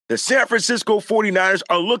The San Francisco 49ers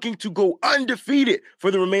are looking to go undefeated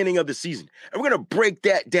for the remaining of the season. And we're going to break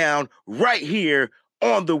that down right here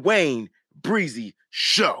on the Wayne Breezy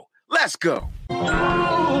Show. Let's go.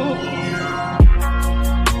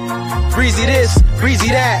 Breezy this, breezy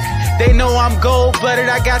that. They know I'm gold-blooded.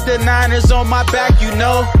 I got the Niners on my back, you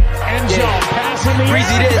know.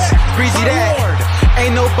 Breezy this, breezy that.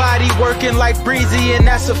 Ain't nobody working like Breezy, and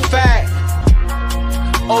that's a fact.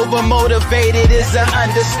 Overmotivated is an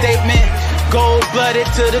understatement. Gold-blooded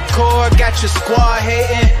to the core, got your squad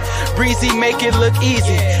hating. Breezy make it look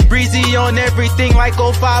easy. Breezy on everything like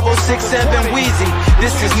 05, 067 Wheezy.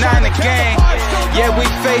 This is not a gang. Yeah, we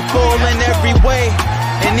faithful in every way.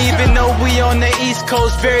 And even though we on the East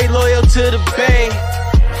Coast, very loyal to the Bay.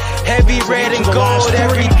 Heavy red and gold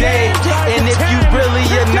every day. And if you really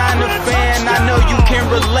a Niner fan, I know you can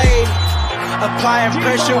relate. Applying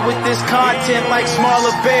pressure with this content like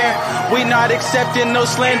smaller bear. We not accepting no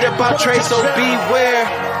slander about Trey, so beware.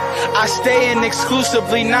 I stay in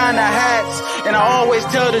exclusively Niner hats, and I always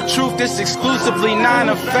tell the truth, this exclusively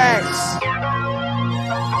Niner facts.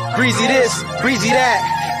 Breezy this, breezy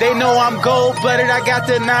that. They know I'm gold-blooded, I got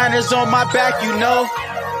the Niners on my back, you know.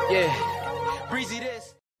 Yeah, breezy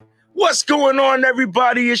this. What's going on,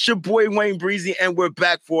 everybody? It's your boy Wayne Breezy, and we're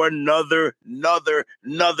back for another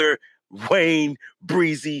Wayne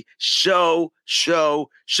Breezy show.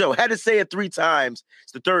 Had to say it 3 times.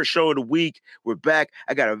 It's the 3rd show of the week. We're back.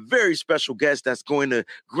 I got a very special guest that's going to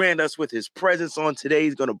grant us with his presence on today.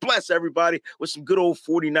 He's going to bless everybody with some good old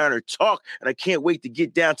 49er talk, and I can't wait to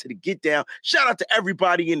get down to the get down. Shout out to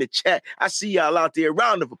everybody in the chat. I see y'all out there.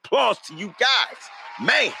 Round of applause to you guys.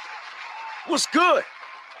 Man, what's good?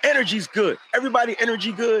 Energy's good. Everybody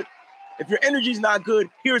energy good? If your energy's not good,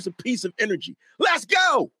 here's a piece of energy. Let's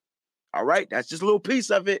go. All right, that's just a little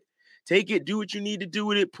piece of it. Take it, do what you need to do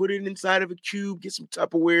with it, put it inside of a cube, get some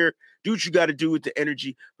Tupperware, do what you got to do with the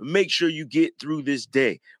energy, but make sure you get through this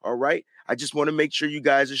day, all right? I just want to make sure you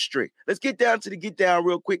guys are straight. Let's get down to the get down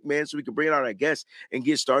real quick, man, so we can bring out our guests and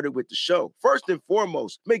get started with the show. First and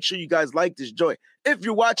foremost, make sure you guys like this joint. If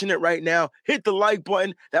you're watching it right now, hit the like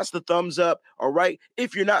button. That's the thumbs up, all right?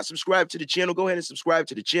 If you're not subscribed to the channel, go ahead and subscribe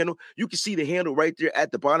to the channel. You can see the handle right there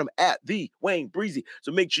at the bottom at the Wayne Breezy.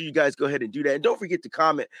 So make sure you guys go ahead and do that. And don't forget to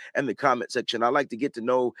comment in the comment section. I like to get to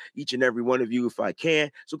know each and every one of you if I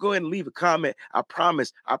can. So go ahead and leave a comment. I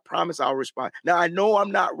promise I'll respond. Now, I know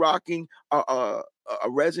I'm not rocking a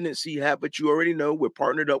residency hat, but you already know we're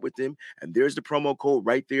partnered up with them, and there's the promo code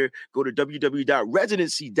right there. Go to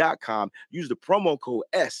www.residency.com, use the promo code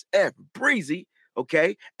SFBreezy,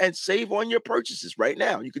 okay, and save on your purchases right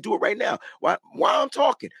now. You can do it right now. While I'm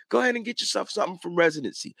talking, go ahead and get yourself something from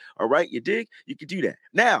Residency, all right? You dig? You can do that.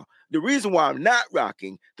 Now, the reason why I'm not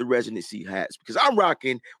rocking the Residency hats, because I'm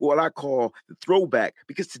rocking what I call the throwback,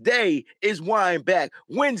 because today is Wine Back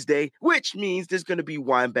Wednesday, which means there's going to be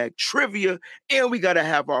Wine Back trivia, and we got to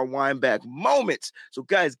have our Wine Back moments. So,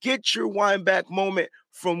 guys, get your Wine Back moment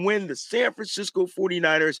from when the San Francisco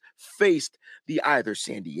 49ers faced the either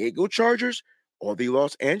San Diego Chargers or the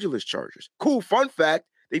Los Angeles Chargers. Cool fun fact,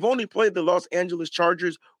 they've only played the Los Angeles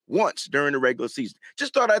Chargers once during the regular season.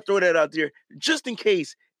 Just thought I'd throw that out there just in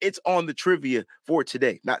case it's on the trivia for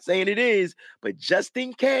today. Not saying it is, but just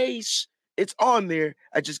in case it's on there,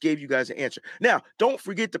 I just gave you guys an answer. Now, don't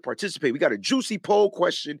forget to participate. We got a juicy poll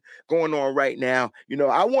question going on right now. You know,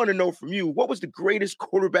 I want to know from you, what was the greatest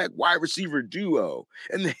quarterback wide receiver duo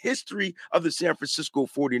in the history of the San Francisco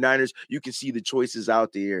 49ers? You can see the choices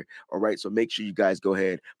out there. All right, so make sure you guys go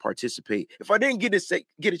ahead, participate. If I didn't get a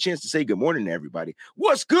chance to say good morning to everybody,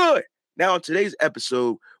 what's good? Now, on today's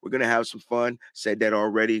episode, we're going to have some fun. Said that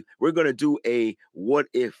already. We're going to do a what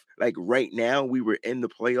if. Like right now, we were in the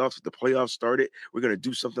playoffs. The playoffs started. We're going to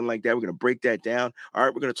do something like that. We're going to break that down. All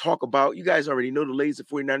right, we're going to talk about, you guys already know the latest of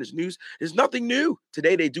 49ers news. There's nothing new.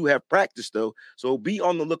 Today, they do have practice, though. So be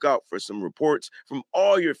on the lookout for some reports from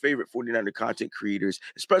all your favorite 49er content creators,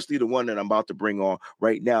 especially the one that I'm about to bring on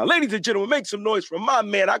right now. Ladies and gentlemen, make some noise for my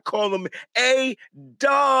man. I call him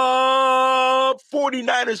A-Dub.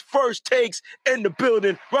 49ers first takes in the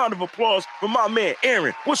building. Round of applause for my man,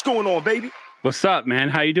 Aaron. What's going on, baby? What's up, man?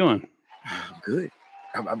 How you doing? I'm good.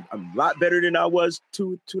 I'm a lot better than I was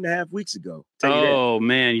two and a half weeks ago. Oh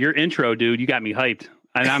man, your intro, dude, you got me hyped.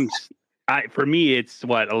 And for me, it's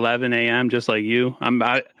what 11 a.m. Just like you. I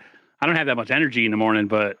don't have that much energy in the morning,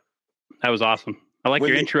 but that was awesome. I like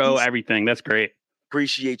your intro, everything. That's great.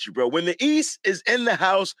 Appreciate you, bro. When the East is in the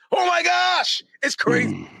house, oh my gosh, it's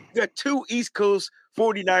crazy. You got 2 East Coast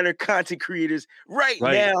 49er content creators right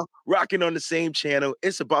now rocking on the same channel.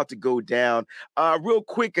 It's about to go down. Real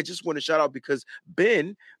quick, I just want to shout out because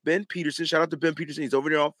Ben Peterson, shout out to Ben Peterson. He's over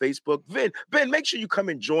there on Facebook. Ben, make sure you come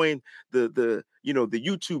and join the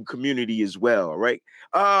YouTube community as well, right?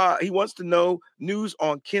 He wants to know news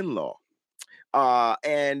on Kinlaw.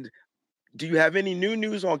 And do you have any new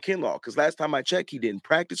news on Kinlaw? Because last time I checked, he didn't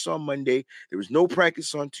practice on Monday. There was no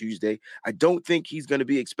practice on Tuesday. I don't think he's going to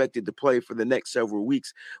be expected to play for the next several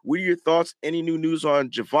weeks. What are your thoughts? Any new news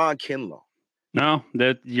on Javon Kinlaw? No,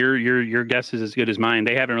 that your guess is as good as mine.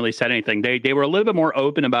 They haven't really said anything. They were a little bit more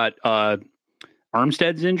open about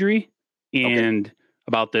Armstead's injury and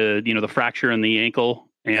about the fracture in the ankle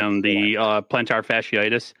and the plantar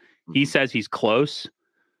fasciitis. He says he's close,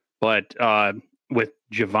 but with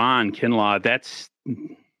Javon Kinlaw, that's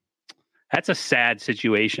a sad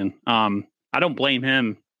situation. I don't blame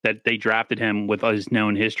him that they drafted him with his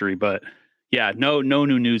known history, but yeah, no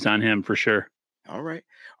new news on him for sure. All right.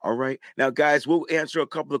 Now, guys, we'll answer a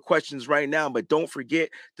couple of questions right now, but don't forget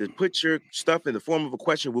to put your stuff in the form of a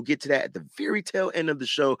question. We'll get to that at the very tail end of the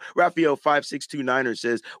show. Raphael 5629er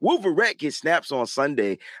says, will Verrett get snaps on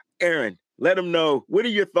Sunday? Aaron, let them know. What are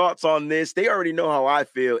your thoughts on this? They already know how I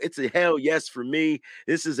feel. It's a hell yes for me.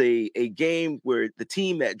 This is a game where the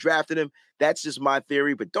team that drafted him, that's just my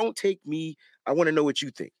theory, but don't take me. I want to know what you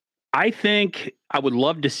think. I think I would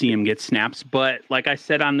love to see him get snaps, but like I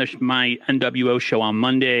said on my NWO show on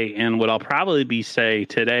Monday, and what I'll probably be say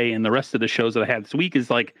today and the rest of the shows that I had this week is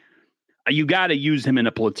like, you got to use him in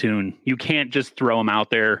a platoon. You can't just throw him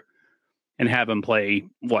out there and have him play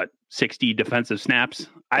 60 defensive snaps.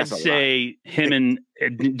 I'd say him and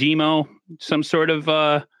Demo, some sort of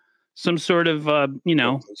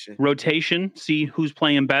rotation, see who's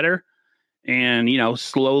playing better. And,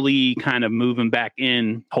 slowly kind of move him back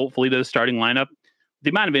in, hopefully to the starting lineup. The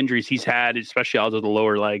amount of injuries he's had, especially out of the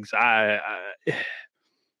lower legs,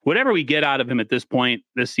 whatever we get out of him at this point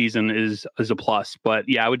this season is a plus. But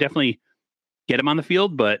yeah, I would definitely get him on the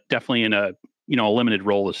field, but definitely in a limited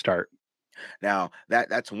role to start. Now,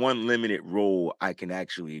 that's one limited role I can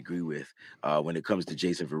actually agree with when it comes to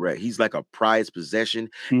Jason Verrett. He's like a prized possession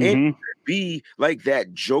and be like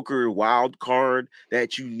that Joker wild card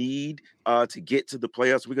that you need to get to the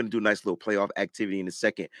playoffs. We're going to do a nice little playoff activity in a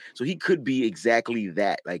second. So he could be exactly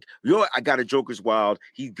that. Like, I got a Joker's wild.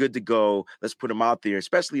 He's good to go. Let's put him out there,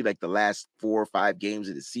 especially like the last 4 or 5 games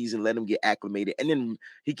of the season. Let him get acclimated. And then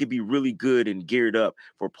he could be really good and geared up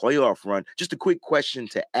for a playoff run. Just a quick question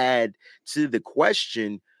to add to the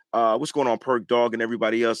question. What's going on, Perk Dog and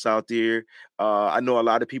everybody else out there? I know a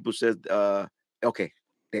lot of people said, okay.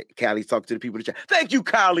 Callie's talking to the people in the chat. Thank you,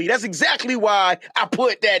 Callie. That's exactly why I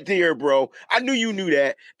put that there, bro. I knew you knew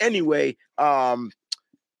that. Anyway, what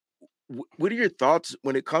are your thoughts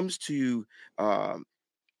when it comes to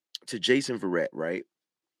Jason Verrett, right?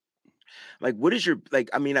 Like, what is your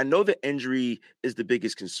I know the injury is the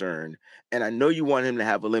biggest concern, and I know you want him to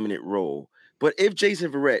have a limited role. But if Jason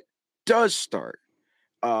Verrett does start,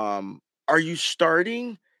 are you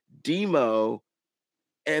starting Demo?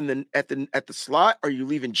 And then at the slot, are you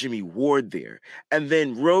leaving Jimmy Ward there and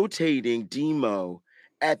then rotating Demo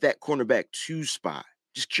at that cornerback 2 spot?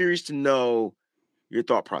 Just curious to know your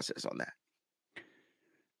thought process on that.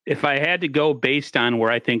 If I had to go based on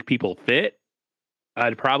where I think people fit,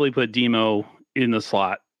 I'd probably put Demo in the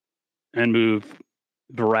slot and move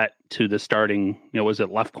Verrett to the starting, was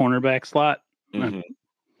it left cornerback slot? Mm-hmm.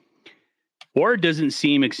 Ward doesn't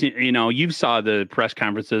seem, you saw the press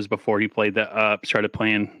conferences before he played started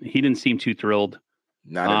playing. He didn't seem too thrilled.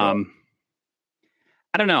 Not at all.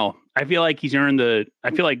 I don't know. I feel like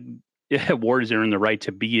Ward has earned the right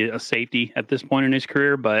to be a safety at this point in his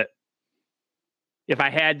career. But if I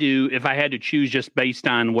had to choose just based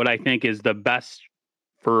on what I think is the best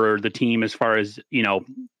for the team as far as,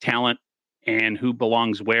 talent and who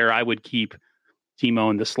belongs where, I would keep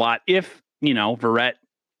Timo in the slot. If, Verrett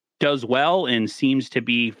does well and seems to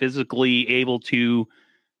be physically able to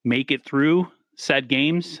make it through said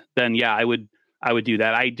games, then yeah, I would do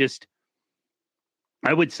that. I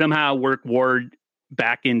would somehow work Ward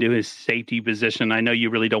back into his safety position. I know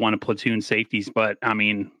you really don't want to platoon safeties, but I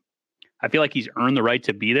feel like he's earned the right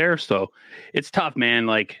to be there. So it's tough, man.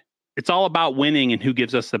 Like, it's all about winning and who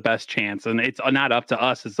gives us the best chance. And it's not up to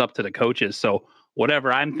us. It's up to the coaches. So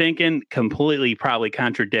whatever I'm thinking completely probably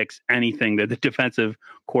contradicts anything that the defensive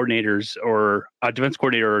coordinators or defense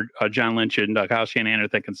coordinator John Lynch and Kyle Shanahan are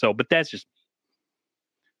thinking. So, but that's just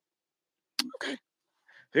okay.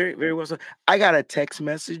 Very, very well. So I got a text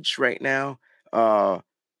message right now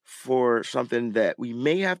for something that we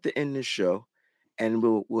may have to end this show, and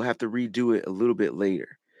we'll have to redo it a little bit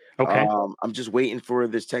later. Okay. I'm just waiting for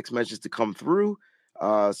this text message to come through.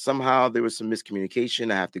 Somehow there was some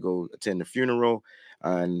miscommunication. I have to go attend the funeral,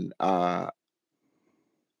 and I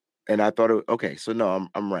thought, okay, so no,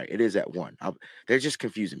 I'm right. It is at 1. They're just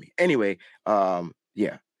confusing me. Anyway,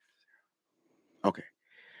 yeah, okay,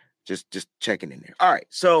 just checking in there. All right,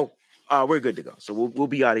 so we're good to go. So we'll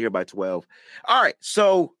be out of here by 12. All right,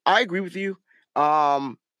 so I agree with you.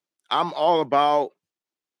 I'm all about.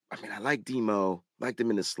 I mean, I like Demo, like them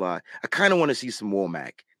in the slot. I kind of want to see some Womack.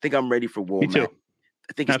 I think I'm ready for Womack. Me too.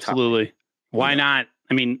 I think he's absolutely. Top. Why not?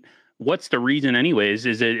 I mean, what's the reason, anyways?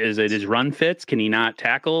 Is it his run fits? Can he not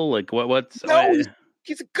tackle? Like what's? No,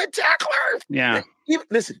 he's a good tackler. Yeah.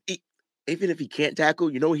 Listen, even if he can't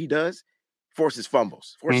tackle, you know what he does? Forces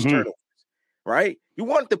fumbles, forces turnovers. Right? You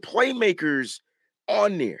want the playmakers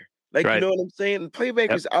on there. Like, right. You know what I'm saying? The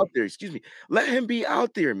playmakers out there, excuse me. Let him be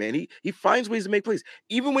out there, man. He finds ways to make plays.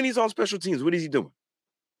 Even when he's on special teams, what is he doing?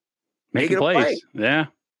 Making plays. Yeah.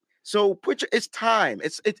 So it's time.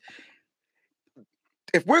 It's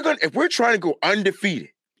if we're trying to go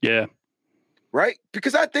undefeated. Yeah. Right?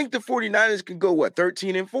 Because I think the 49ers can go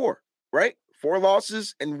 13-4, right? 4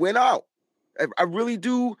 losses and win out. I really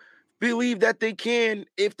do believe that they can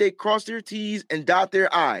if they cross their T's and dot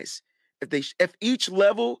their I's. If each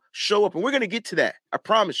level show up, and we're going to get to that. I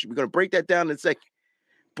promise you, we're going to break that down in a second.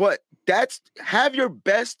 But have your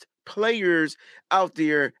best players out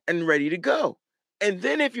there and ready to go. And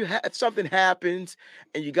then if something happens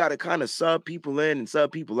and you got to kind of sub people in and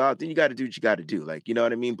sub people out, then you got to do what you got to do. Like, you know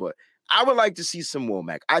what I mean? But I would like to see some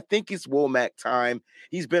Womack. I think it's Womack time.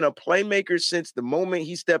 He's been a playmaker since the moment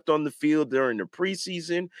he stepped on the field during the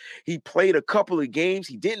preseason. He played a couple of games.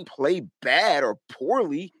 He didn't play bad or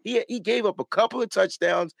poorly. He gave up a couple of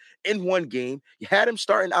touchdowns in one game. You had him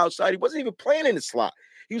starting outside. He wasn't even playing in the slot.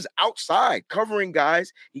 He was outside covering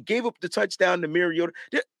guys. He gave up the touchdown to Mariota.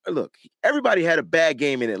 Look, everybody had a bad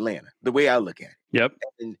game in Atlanta, the way I look at it. Yep.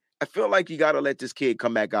 And I feel like you got to let this kid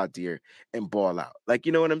come back out there and ball out. Like,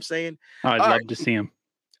 you know what I'm saying? I'd love to see him.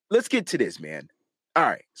 Let's get to this, man. All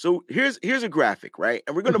right. So here's a graphic, right?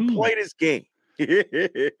 And we're going to play this game. If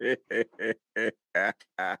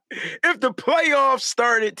the playoffs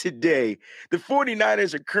started today, the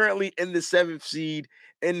 49ers are currently in the 7th seed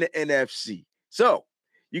in the NFC. So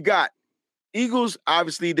you got Eagles,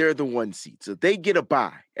 obviously, they're the 1 seed. So they get a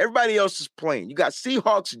bye. Everybody else is playing. You got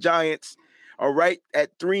Seahawks, Giants, all right,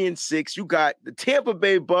 at 3-6. You got the Tampa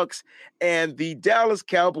Bay Bucks and the Dallas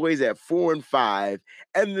Cowboys at 4-5.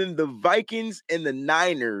 And then the Vikings and the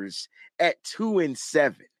Niners at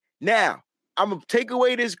 2-7. Now, I'm going to take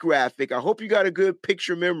away this graphic. I hope you got a good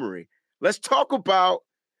picture memory. Let's talk about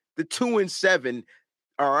the 2-7.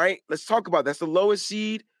 All right, let's talk about that's the lowest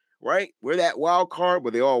seed. Right? We're that wild card.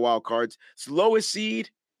 Well, they all wild cards. It's the lowest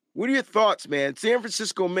seed. What are your thoughts, man? San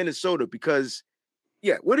Francisco, Minnesota, because,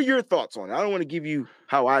 what are your thoughts on it? I don't want to give you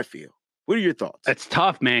how I feel. What are your thoughts? It's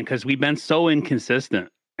tough, man, because we've been so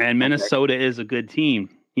inconsistent, and Minnesota is a good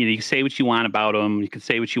team. You know, you can say what you want about them. You can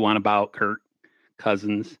say what you want about Kirk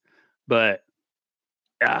Cousins, but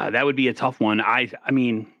that would be a tough one. I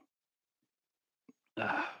mean,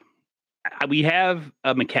 we have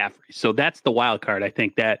a McCaffrey, so that's the wild card. I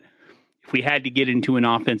think that if we had to get into an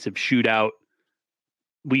offensive shootout,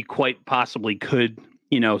 we quite possibly could,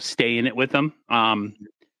 stay in it with him.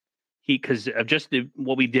 Because of just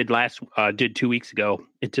what we did 2 weeks ago,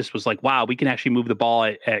 it just was like, wow, we can actually move the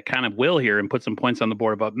ball at kind of will here and put some points on the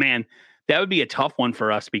board. But man, that would be a tough one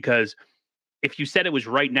for us, because if you said it was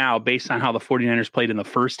right now, based on how the 49ers played in the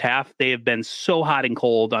first half, they have been so hot and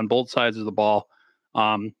cold on both sides of the ball.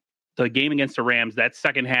 The game against the Rams, that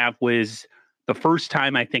second half was the first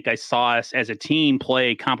time I think I saw us as a team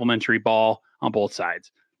play complementary ball on both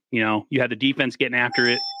sides. You had the defense getting after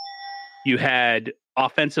it. You had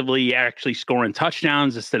offensively actually scoring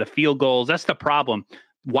touchdowns instead of field goals. That's the problem.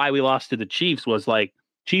 Why we lost to the Chiefs was like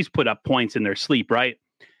Chiefs put up points in their sleep, right?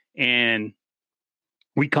 And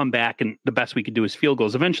we come back and the best we could do is field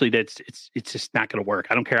goals. Eventually it's just not going to work.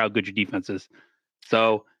 I don't care how good your defense is.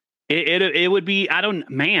 So it would be, I don't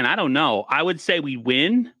know. I would say we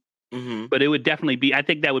win, but it would definitely be, I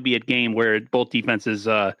think that would be a game where both defenses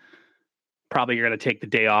probably are going to take the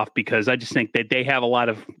day off, because I just think that they have a lot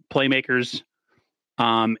of playmakers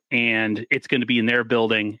and it's going to be in their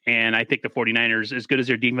building. And I think the 49ers, as good as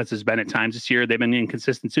their defense has been at times this year, they've been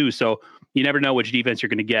inconsistent too. So you never know which defense you're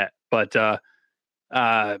going to get. But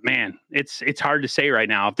man, it's hard to say right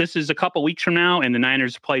now. If this is a couple weeks from now and the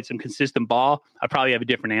Niners played some consistent ball, I'd probably have a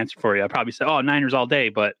different answer for you. I'd probably say, Niners all day,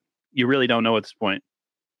 but you really don't know at this point.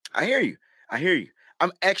 I hear you.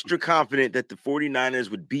 I'm extra confident that the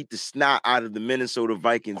 49ers would beat the snot out of the Minnesota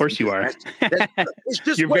Vikings. Of course you are. It's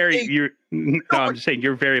just I'm just saying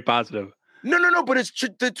you're very positive. No, but it's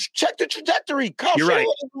check the trajectory. Kyle You're right.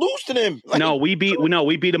 Losing him. No, we beat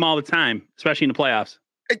them all the time, especially in the playoffs.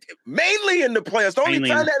 Mainly in the playoffs. The only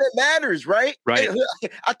time that it matters, right? Right.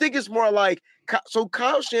 I think it's more like, so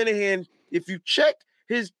Kyle Shanahan, if you check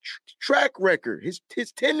his track record,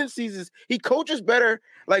 his tendencies is he coaches better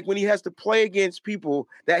like when he has to play against people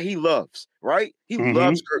that he loves, right? He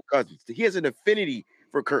loves Kirk Cousins. He has an affinity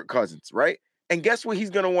for Kirk Cousins, right? And guess what he's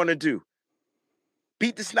going to want to do?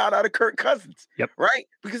 Beat the snot out of Kirk Cousins, right?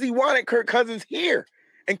 Because he wanted Kirk Cousins here.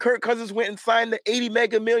 And Kirk Cousins went and signed the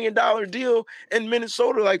 $80 million deal in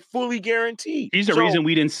Minnesota, like fully guaranteed. He's the reason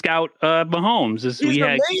we didn't scout Mahomes. He's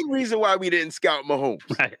the main reason why we didn't scout Mahomes.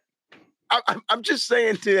 Right. I'm just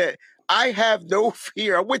saying that I have no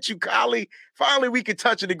fear. I'm with you, Collie. Finally, we can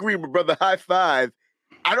touch an agreement, brother. High five.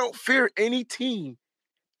 I don't fear any team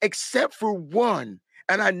except for one.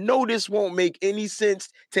 And I know this won't make any sense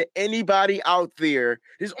to anybody out there.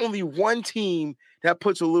 There's only one team that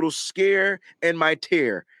puts a little scare in my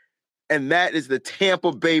tear, and that is the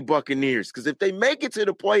Tampa Bay Buccaneers. Because if they make it to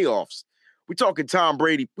the playoffs, we're talking Tom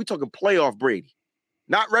Brady. We're talking playoff Brady,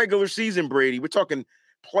 not regular season Brady. We're talking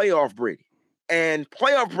playoff Brady. And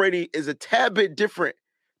playoff Brady is a tad bit different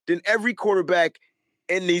than every quarterback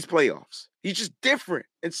in these playoffs. He's just different.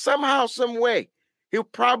 And somehow, some way, he'll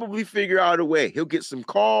probably figure out a way. He'll get some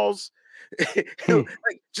calls.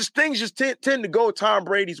 Things tend to go Tom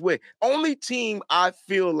Brady's way. Only team I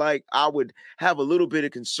feel like I would have a little bit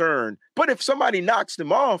of concern. But if somebody knocks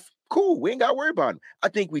them off, cool. We ain't got to worry about them. I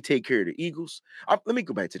think we take care of the Eagles. Let me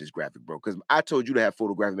go back to this graphic, bro, because I told you to have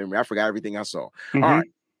photographic memory. I forgot everything I saw. All right.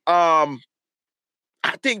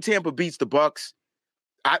 I think Tampa beats the Bucs.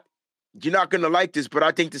 You're not going to like this, but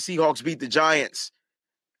I think the Seahawks beat the Giants.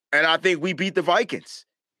 And I think we beat the Vikings.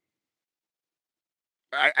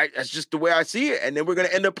 That's just the way I see it. And then we're going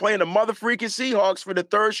to end up playing the mother-freaking Seahawks for the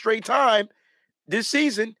third straight time this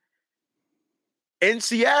season in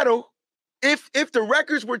Seattle. If the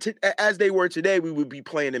records were as they were today, we would be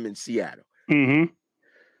playing them in Seattle. Again.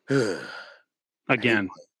 I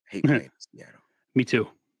hate playing in Seattle. Me too.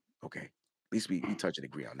 Okay. At least we touch and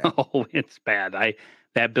agree on that. Oh, it's bad.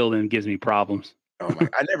 That building gives me problems. Oh my!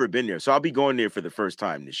 I've never been there, so I'll be going there for the first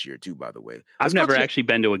time this year too. By the way, I've never actually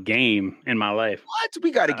been to a game in my life. What?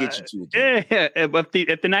 We got to get you to a game. Yeah.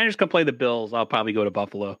 If the Niners come play the Bills, I'll probably go to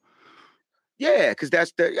Buffalo. Yeah, because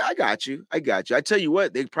I got you. I tell you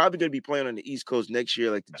what, they're probably going to be playing on the East Coast next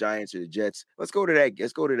year, like the Giants or the Jets. Let's go to that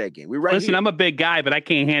game. We're right. Listen, here. I'm a big guy, but I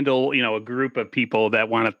can't handle a group of people that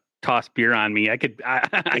want to toss beer on me. I can't.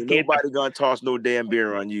 Nobody gonna toss no damn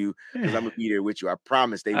beer on you because I'm gonna be there with you. I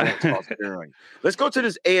promise they won't toss beer on you. Let's go to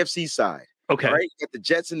this AFC side. Okay. All right. Got the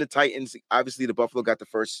Jets and the Titans. Obviously, the Buffalo got the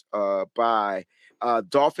first bye.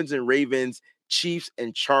 Dolphins and Ravens, Chiefs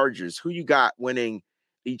and Chargers. Who you got winning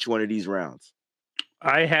each one of these rounds?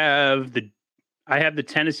 I have the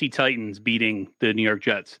Tennessee Titans beating the New York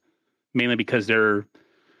Jets, mainly because they're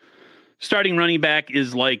starting running back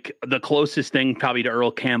is like the closest thing probably to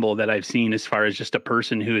Earl Campbell that I've seen as far as just a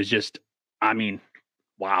person who is just,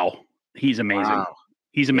 wow. He's amazing. Wow.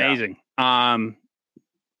 He's amazing. Yeah.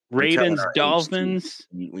 Ravens, Dolphins.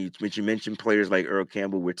 When you mention players like Earl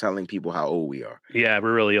Campbell, we're telling people how old we are. Yeah,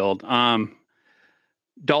 we're really old.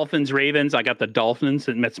 Dolphins, Ravens. I got the Dolphins,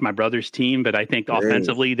 and that's my brother's team, but I think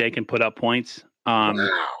offensively they can put up points.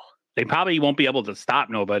 They probably won't be able to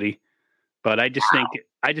stop nobody, but I just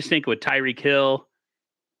think with Tyreek Hill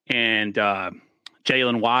and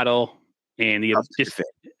Jalen Waddle and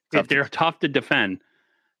they're tough to defend.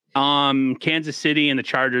 Kansas City and the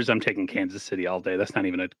Chargers, I'm taking Kansas City all day. That's not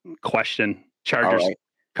even a question.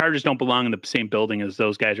 Chargers don't belong in the same building as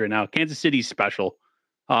those guys right now. Kansas City's special.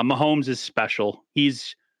 Mahomes is special.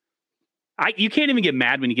 You can't even get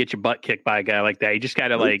mad when you get your butt kicked by a guy like that. You just got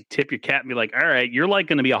to tip your cap and be like, all right, you're going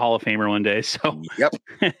to be a Hall of Famer one day. So yep,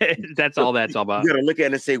 that's all about. You got to look at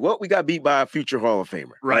it and say, well, we got beat by a future Hall of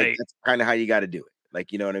Famer. Right. That's kind of how you got to do it.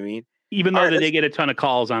 You know what I mean? Even though they get a ton of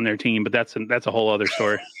calls on their team, but that's a whole other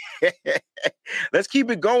story. Let's keep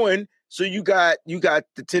it going. So you got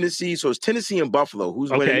the Tennessee. So it's Tennessee and Buffalo. Who's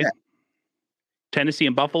winning that? Tennessee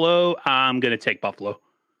and Buffalo. I'm going to take Buffalo.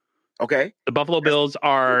 Okay. The Buffalo Bills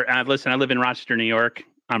are, listen, I live in Rochester, New York.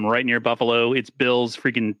 I'm right near Buffalo. It's Bills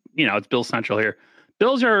it's Bills Central here.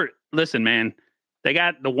 Bills are, listen, man, they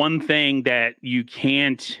got the one thing that you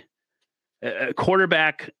can't,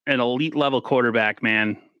 quarterback, an elite level quarterback,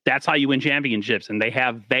 man. That's how you win championships. And they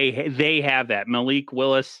have that. Malik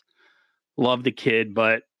Willis, love the kid,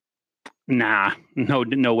 but Nah,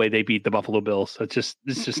 no way they beat the Buffalo Bills. It's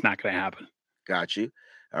just not going to happen. Got you.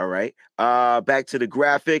 All right. Back to the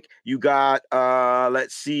graphic. You got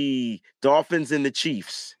let's see, Dolphins and the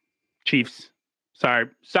Chiefs. Chiefs.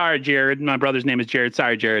 Sorry, Jared. My brother's name is Jared.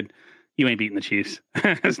 Sorry, Jared. You ain't beating the Chiefs.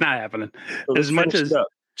 It's not happening. So as much as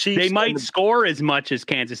Chiefs they might score as much as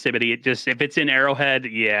Kansas City, if it's in Arrowhead,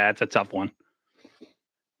 yeah, it's a tough one.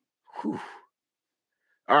 Whew.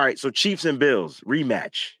 All right. So Chiefs and Bills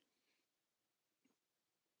rematch.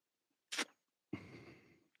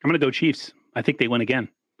 I'm going to go Chiefs. I think they win again.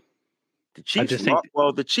 The Chiefs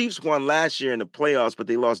the Chiefs won last year in the playoffs, but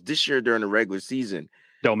they lost this year during the regular season.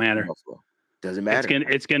 Don't matter. Doesn't matter.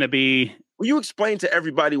 It's gonna be. Will you explain to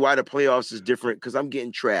everybody why the playoffs is different? Because I'm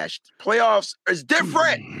getting trashed. Playoffs is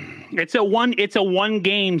different. It's a one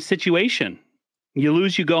game situation. You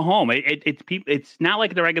lose, you go home. It's not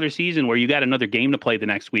like the regular season where you got another game to play the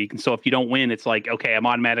next week, and so if you don't win, it's like, okay, I'm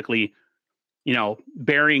automatically,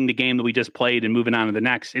 burying the game that we just played and moving on to the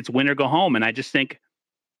next. It's win or go home, and I just think.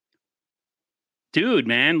 Dude,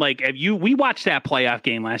 man, we watched that playoff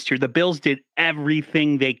game last year. The Bills did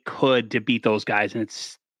everything they could to beat those guys, and it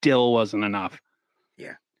still wasn't enough.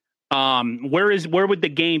 Yeah. Where would the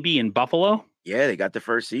game be in Buffalo? Yeah, they got the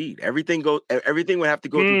first seed. Everything would have to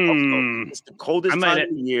go through Buffalo. It's the coldest time of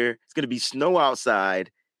the year. It's going to be snow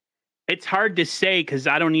outside. It's hard to say because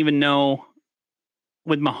I don't even know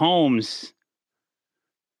with Mahomes.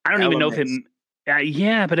 I don't even know if it. But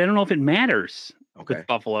I don't know if it matters. Okay. With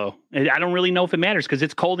Buffalo. I don't really know if it matters because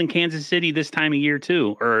it's cold in Kansas City this time of year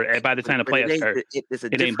too, or by the time the playoffs start.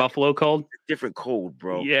 It ain't Buffalo cold. Different cold,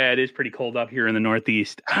 bro. Yeah, it is pretty cold up here in the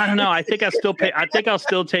Northeast. I don't know. I think I'll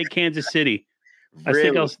still take Kansas City.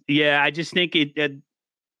 Really? I just think it.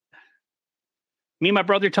 Me and my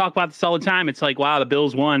brother talk about this all the time. It's like, wow, the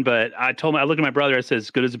Bills won, but I looked at my brother. I said,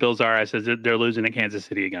 as good as the Bills are, I said they're losing to Kansas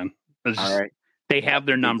City again. All right. They have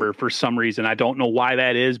their number for some reason. I don't know why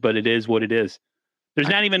that is, but it is what it is. There's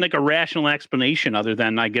not even like a rational explanation other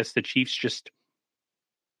than I guess the Chiefs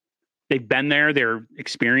they've been there, they're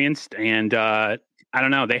experienced, and I don't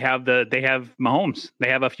know. They have Mahomes. They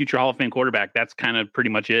have a future Hall of Fame quarterback. That's kind of pretty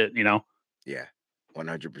much it, Yeah,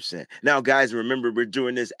 100%. Now, guys, remember we're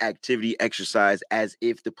doing this activity exercise as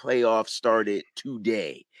if the playoffs started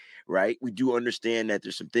today. Right. We do understand that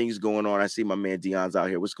there's some things going on. I see my man Dion's out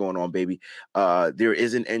here. What's going on, baby? There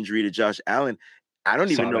is an injury to Josh Allen. I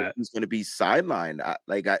don't even know if he's going to be sidelined.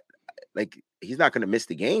 He's not going to miss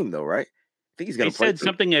the game, though, right? I think he's going to play. They said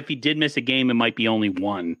something. If he did miss a game, it might be only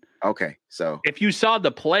one. Okay, so if you saw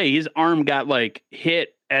the play, his arm got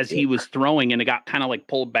hit as he was throwing, and it got kind of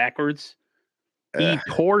pulled backwards. He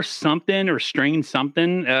tore something or strained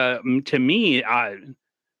something. To me,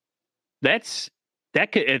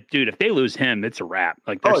 that could, dude. If they lose him, it's a wrap.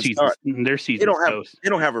 Their season. They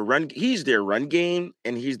don't have a run. He's their run game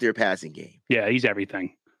and he's their passing game. Yeah, he's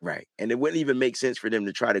everything. Right, and it wouldn't even make sense for them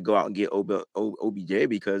to try to go out and get OBJ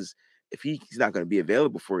because if he's not going to be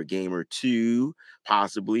available for a game or two,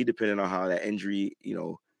 possibly depending on how that injury,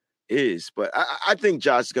 is. But I think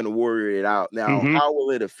Josh is going to warrior it out. Now, how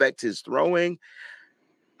will it affect his throwing?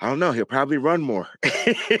 I don't know. He'll probably run more.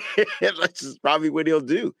 That's probably what he'll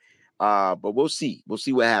do. But we'll see. We'll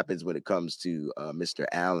see what happens when it comes to Mr.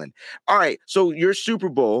 Allen. All right. So your Super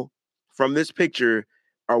Bowl from this picture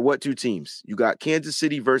are what two teams? You got Kansas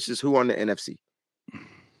City versus who on the NFC?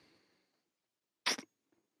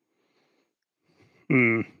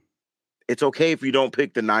 It's okay if you don't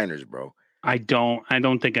pick the Niners, bro. I don't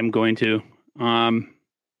think I'm going to. Man,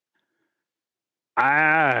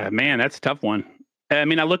 that's a tough one. I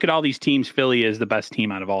mean, I look at all these teams. Philly is the best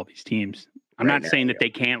team out of all these teams. I'm not saying that they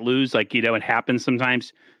can't lose. It happens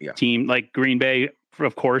sometimes. Yeah. Team like Green Bay,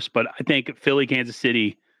 of course, but I think Philly, Kansas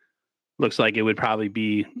City looks like it would probably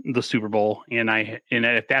be the Super Bowl. And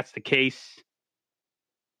if that's the case,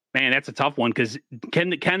 man, that's a tough one because can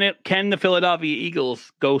the Philadelphia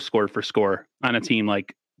Eagles go score for score on a team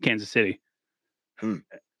like Kansas City?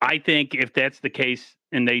 I think if that's the case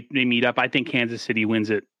and they meet up, I think Kansas City wins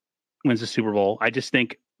the Super Bowl. I just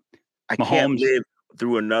think Mahomes can't live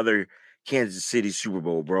through another Kansas City Super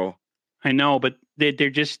Bowl, bro. I know, but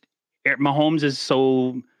they're just Mahomes is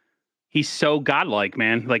he's so godlike,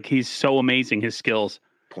 man. He's so amazing, his skills.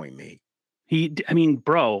 Point made.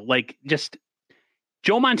 Just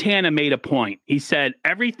Joe Montana made a point. He said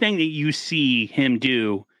everything that you see him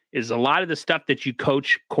do is a lot of the stuff that you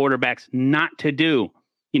coach quarterbacks not to do.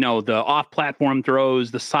 The off-platform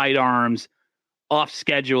throws, the sidearms, off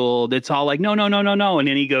schedule. It's all no. And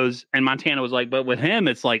then he goes, and Montana was like, but with him,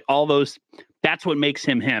 it's all those, that's what makes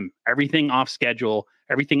him him. Everything off schedule,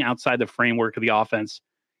 everything outside the framework of the offense.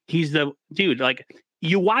 He's the dude,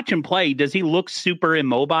 you watch him play. Does he look super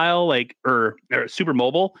immobile, like or super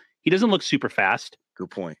mobile? He doesn't look super fast.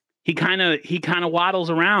 Good point. He kind of waddles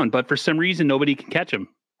around, but for some reason nobody can catch him.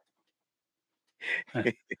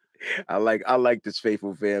 I like this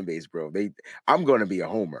faithful fan base, bro. I'm going to be a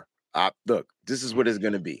homer. Look, this is what it's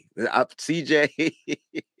going to be. CJ,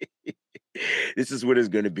 this is what it's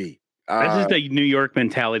going to be. This is the New York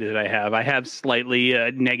mentality that I have. I have slightly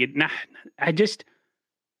negative. I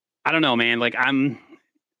don't know, man. Like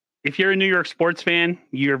if you're a New York sports fan,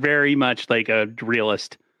 you're very much like a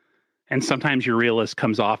realist. And sometimes your realist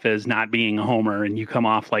comes off as not being a homer, and you come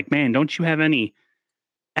off like, man, don't you have any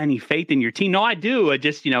faith in your team? No, I do. I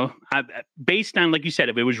just, based on, like you said,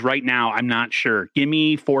 if it was right now, I'm not sure. Give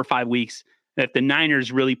me 4 or 5 weeks. If the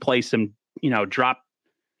Niners really play some, drop,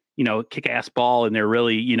 kick-ass ball, and they're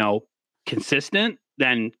really, consistent,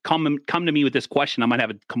 then come to me with this question. I might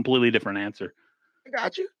have a completely different answer. I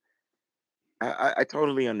got you. I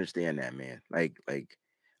totally understand that, man.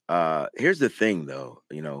 Here's the thing, though.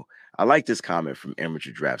 I like this comment from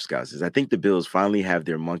Amateur Draft Scouts. Is I think the Bills finally have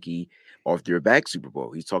their monkey off their back Super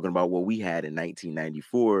Bowl. He's talking about what we had in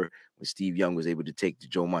 1994 when Steve Young was able to take the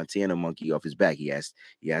Joe Montana monkey off his back. He asked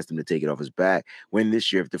him to take it off his back. When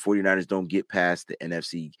this year, if the 49ers don't get past the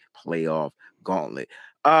NFC playoff gauntlet.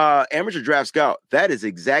 Amateur Draft Scout, that is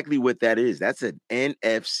exactly what that is. That's an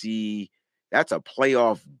NFC, that's a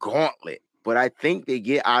playoff gauntlet. But I think they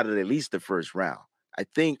get out of at least the first round. I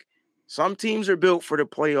think some teams are built for the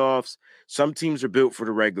playoffs. Some teams are built for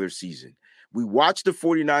the regular season. We watched the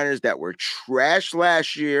 49ers that were trash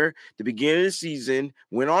last year, the beginning of the season,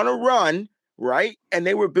 went on a run, right? And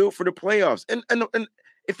they were built for the playoffs. And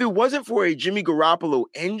if it wasn't for a Jimmy Garoppolo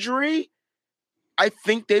injury, I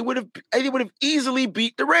think they would have easily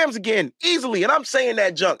beat the Rams again, easily. And I'm saying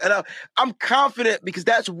that junk. And I'm confident because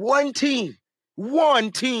that's one team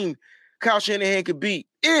Kyle Shanahan could beat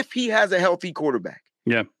if he has a healthy quarterback.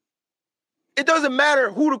 Yeah. It doesn't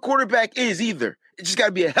matter who the quarterback is either. It just got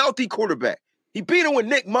to be a healthy quarterback. He beat him with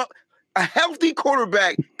Nick Muck. A healthy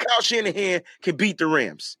quarterback, Kyle Shanahan, can beat the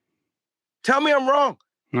Rams. Tell me I'm wrong.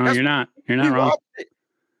 No, you're not. You're not wrong.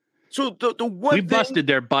 So the one we busted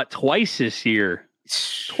their butt twice this year.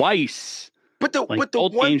 Twice. But the one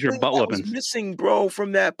thing that was missing, bro,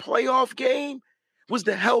 from that playoff game was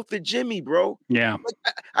the health of Jimmy, bro. Yeah.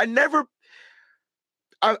 I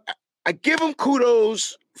give him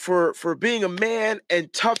kudos for being a man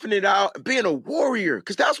and toughing it out and being a warrior,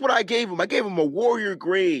 because that's what I gave him. I gave him a warrior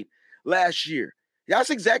grade last year. That's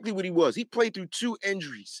exactly what he was. He played through 2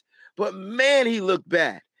 injuries, but man, he looked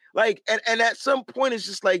bad. And at some point, it's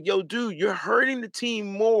just like, yo, dude, you're hurting the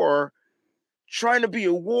team more trying to be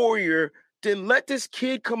a warrior than let this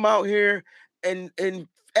kid come out here and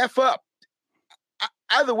F up.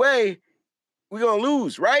 Either way, we're going to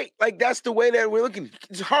lose, right? Like, that's the way that we're looking.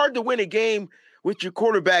 It's hard to win a game with your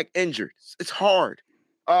quarterback injured. It's hard.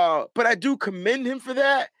 But I do commend him for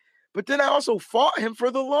that. But then I also fought him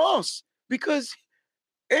for the loss because,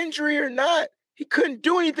 injury or not, he couldn't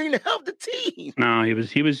do anything to help the team. No, he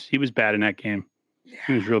was bad in that game. Yeah.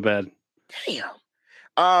 He was real bad.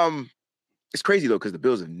 Damn. It's crazy though, because the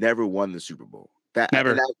Bills have never won the Super Bowl.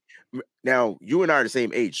 Never. Now you and I are the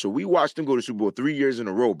same age, so we watched them go to Super Bowl 3 years in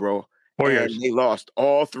a row, bro. 4 years. They lost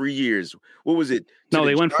all 3 years. What was it? No,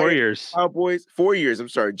 they won 4 years. Cowboys, 4 years. I'm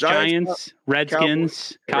sorry. Giants,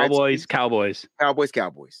 Redskins, Cowboys. Cowboys.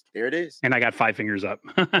 There it is. And I got 5 fingers up.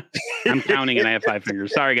 I'm counting and I have 5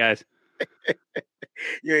 fingers. Sorry, guys.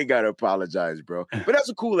 You ain't got to apologize, bro. But that's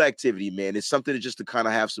a cool activity, man. It's something to kind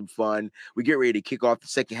of have some fun. We get ready to kick off the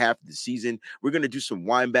second half of the season. We're going to do some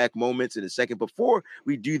wind back moments in a second. Before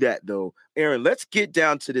we do that, though, Aaron, let's get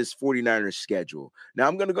down to this 49ers schedule. Now,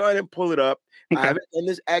 I'm going to go ahead and pull it up. Okay. I haven't done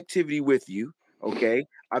this activity with you, okay?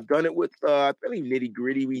 I've done it with, I believe, Nitty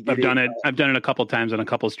Gritty. I've done it a couple times on a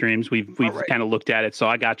couple streams. We've kind of looked at it, so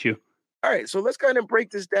I got you. All right, so let's kind of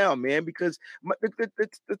break this down, man, because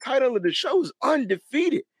the title of the show is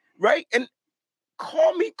Undefeated, right? And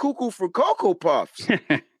call me cuckoo for Cocoa Puffs,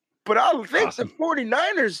 but I think awesome. The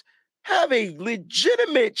 49ers have a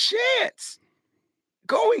legitimate chance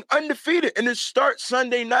going undefeated, and it starts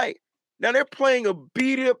Sunday night. Now, they're playing a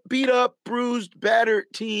beat up, bruised,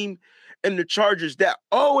 battered team in the Chargers that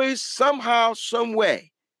always, somehow, some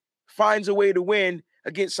way, finds a way to win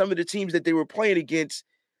against some of the teams that they were playing against.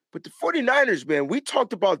 But the 49ers, man, we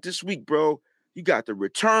talked about this week, bro. You got the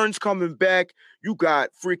returns coming back. You got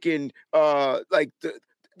freaking,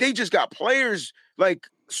 they just got players, like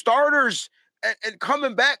starters, and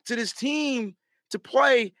coming back to this team to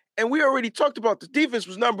play. And we already talked about the defense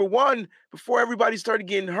was number one before everybody started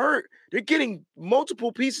getting hurt. They're getting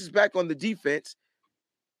multiple pieces back on the defense.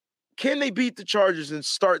 Can they beat the Chargers and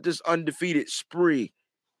start this undefeated spree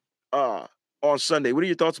on Sunday? What are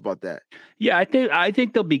your thoughts about that? Yeah, I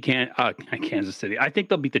think they'll beat Kansas City. I think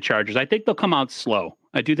they'll beat the Chargers. I think they'll come out slow.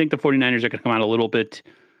 I do think the 49ers are going to come out a little bit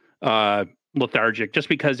lethargic just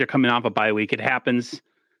because they're coming off a bye week. It happens.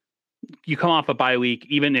 You come off a bye week,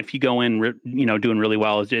 even if you go in, doing really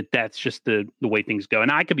well, that's just the way things go.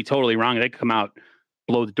 And I could be totally wrong. They could come out,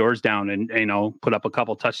 blow the doors down and, put up a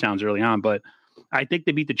couple touchdowns early on. But I think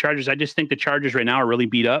they beat the Chargers. I just think the Chargers right now are really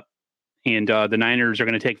beat up, and the Niners are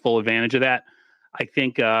going to take full advantage of that. I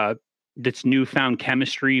think this newfound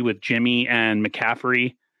chemistry with Jimmy and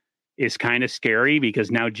McCaffrey is kind of scary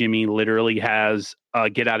because now Jimmy literally has a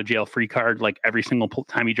get out of jail free card like every single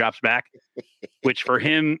time he drops back, which for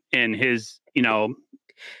him and his,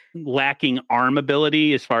 lacking arm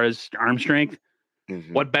ability as far as arm strength,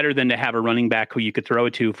 what better than to have a running back who you could throw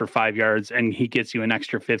it to for 5 yards and he gets you an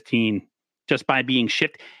extra 15 just by being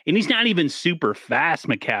shifty. And he's not even super fast,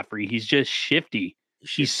 McCaffrey. He's just shifty.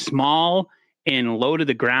 He's small and low to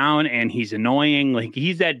the ground and he's annoying. Like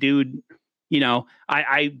he's that dude.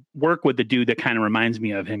 I work with the dude that kind of reminds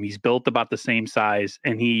me of him. He's built about the same size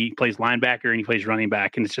and he plays linebacker and he plays running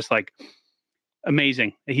back. And it's just like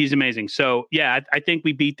amazing. He's amazing. So yeah, I think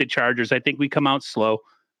we beat the Chargers. I think we come out slow.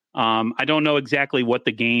 I don't know exactly what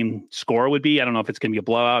the game score would be. I don't know if it's going to be a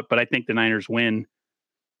blowout, but I think the Niners win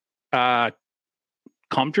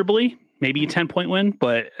comfortably, maybe a 10-point win,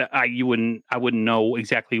 but I wouldn't know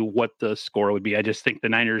exactly what the score would be. I just think the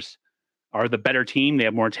Niners are the better team. They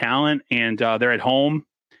have more talent, and they're at home.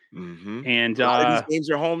 And a lot of these games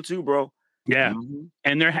are home too, bro. Yeah,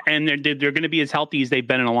 and they're going to be as healthy as they've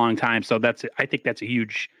been in a long time. So I think that's a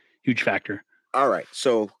huge factor. All right,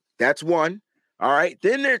 so that's one. All right,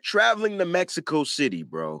 then they're traveling to Mexico City,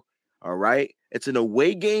 bro. All right, it's an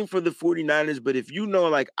away game for the 49ers, but if you know,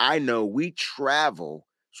 like I know, we travel,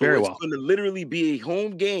 so it's going to literally be a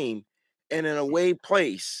home game and an away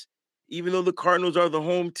place. Even though the Cardinals are the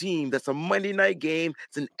home team, that's a Monday night game.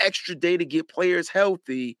 It's an extra day to get players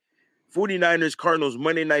healthy. 49ers, Cardinals,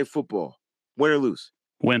 Monday Night Football. Win or lose?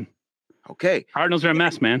 Win. Okay. Cardinals are a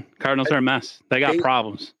mess, man. Cardinals are a mess. They got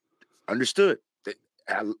problems. Understood. There's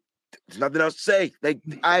nothing else to say.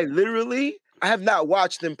 I have not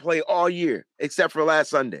watched them play all year except for last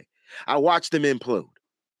Sunday. I watched them implode.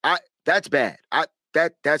 That's bad.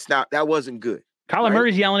 That wasn't good. Kyler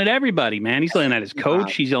Murray's yelling at everybody, man. He's yelling at his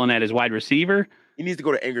coach. He's yelling at his wide receiver. He needs to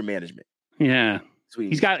go to anger management. Yeah.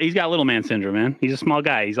 He's got little man syndrome, man. He's a small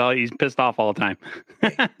guy. He's pissed off all the time.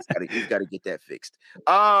 He's got to get that fixed.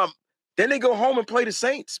 Then they go home and play the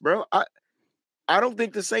Saints, bro. I don't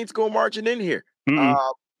think the Saints go marching in here. Is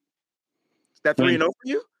that 3-0 for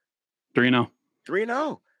you? 3-0.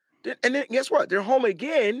 3-0. And then guess what? They're home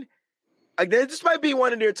again. This might be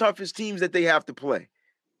one of their toughest teams that they have to play.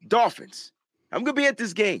 Dolphins. I'm gonna be at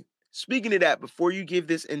this game. Speaking of that, before you give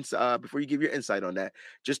your insight on that,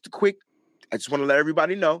 just a quick. I just want to let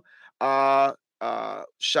everybody know.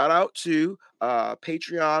 Shout out to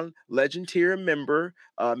Patreon legend tier member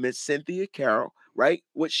Miss Cynthia Carroll. Right,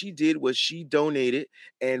 what she did was she donated,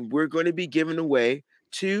 and we're going to be giving away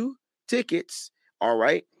 2 tickets. All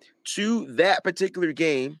right, to that particular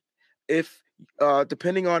game. If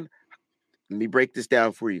depending on. Let me break this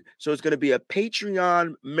down for you. So it's going to be a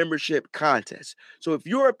Patreon membership contest. So if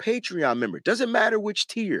you're a Patreon member, doesn't matter which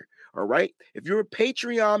tier, all right? If you're a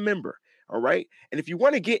Patreon member, all right? And if you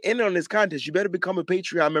want to get in on this contest, you better become a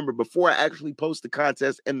Patreon member before I actually post the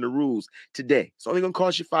contest and the rules today. It's only going to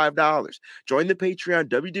cost you $5. Join the Patreon,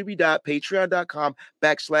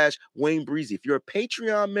 www.patreon.com/Wayne Breezy. If you're a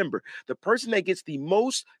Patreon member, the person that gets the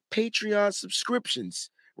most Patreon subscriptions,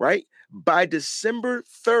 right, by December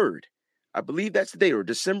 3rd, I believe that's the day, or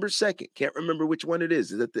December 2nd. Can't remember which one it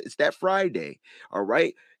is. It's that Friday, all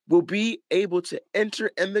right? Will be able to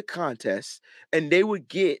enter in the contest, and they would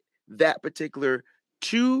get that particular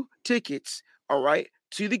 2 tickets, all right,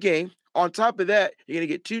 to the game. On top of that, you're going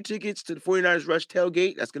to get 2 tickets to the 49ers Rush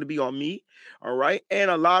tailgate. That's going to be on me, all right?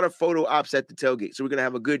 And a lot of photo ops at the tailgate. So we're going to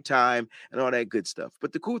have a good time and all that good stuff.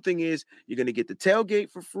 But the cool thing is you're going to get the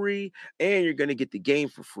tailgate for free and you're going to get the game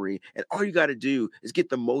for free. And all you got to do is get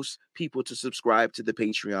the most people to subscribe to the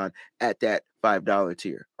Patreon at that $5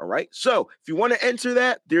 tier, all right? So if you want to enter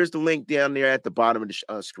that, there's the link down there at the bottom of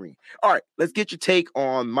the screen. All right, let's get your take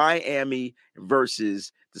on Miami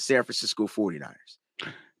versus the San Francisco 49ers.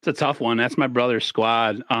 It's a tough one. That's my brother's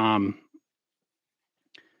squad. Our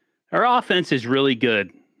offense is really good,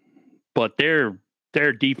 but their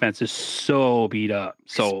defense is so beat up.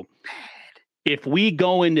 So if we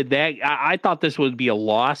go into that, I thought this would be a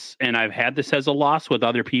loss, and I've had this as a loss with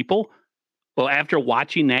other people. Well, after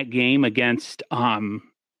watching that game against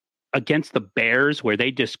against the Bears where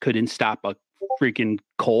they just couldn't stop a freaking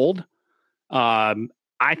cold.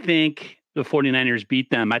 I think the 49ers beat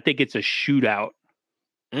them. I think it's a shootout.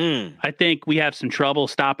 I think we have some trouble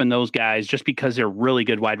stopping those guys just because they're really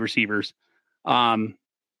good wide receivers. And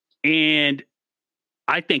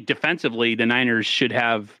I think defensively, the Niners should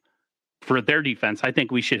have, for their defense, I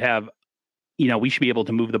think we should have, we should be able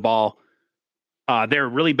to move the ball. They're a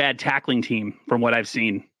really bad tackling team from what I've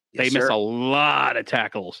seen. They miss a lot of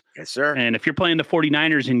tackles. Yes, sir. And if you're playing the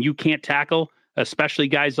 49ers and you can't tackle, especially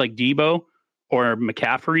guys like Debo or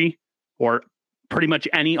McCaffrey or pretty much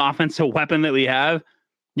any offensive weapon that we have,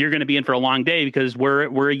 you're going to be in for a long day because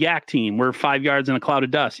we're a yak team. We're 5 yards in a cloud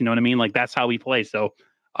of dust. You know what I mean? Like, that's how we play. So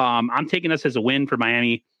I'm taking this as a win for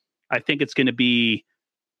Miami. I think it's going to be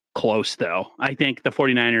close, though. I think the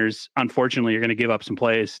 49ers, unfortunately, are going to give up some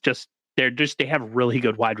plays. They have really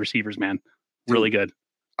good wide receivers, man. Really good.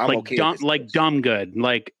 I'm like okay dumb, like dumb good.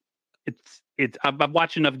 Like it's. I've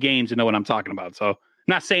watched enough games to know what I'm talking about. So I'm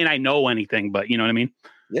not saying I know anything, but you know what I mean.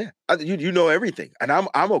 Yeah, you know everything, and I'm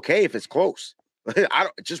okay if it's close. I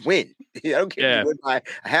don't just win. I don't care if you win by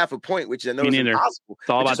a half a point, which I know is impossible. It's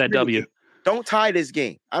all about that W. Don't tie this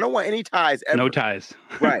game. I don't want any ties ever. No ties.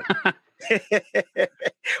 Right.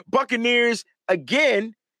 Buccaneers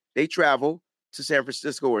again. They travel to San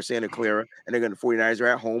Francisco or Santa Clara, and they're going to 49ers are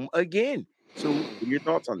at home again. So, what are your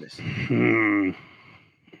thoughts on this?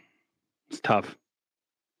 It's tough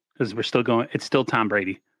because we're still going. It's still Tom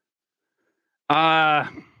Brady.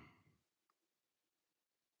 I'm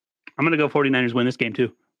going to go 49ers win this game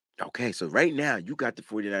too. Okay, so right now you got the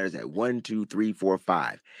 49ers at 1, 2, 3, 4,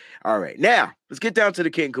 5. All right, now let's get down to the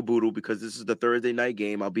kit and caboodle because this is the Thursday night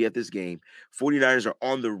game. I'll be at this game. 49ers are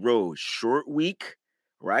on the road. Short week,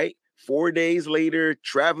 right? 4 days later,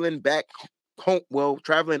 traveling back home. Well,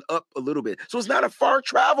 traveling up a little bit. So it's not a far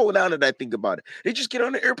travel now that I think about it. They just get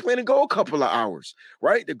on the airplane and go a couple of hours,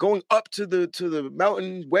 right? They're going up to the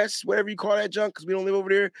mountain west, whatever you call that junk, because we don't live over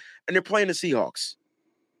there, and they're playing the Seahawks.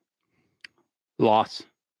 Loss.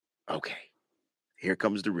 Okay. Here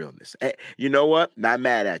comes the realness. Hey, you know what? Not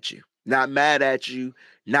mad at you. Not mad at you.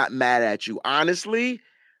 Not mad at you. Honestly,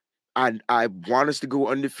 I want us to go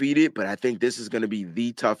undefeated, but I think this is going to be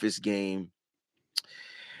the toughest game.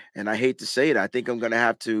 And I hate to say it. I think I'm going to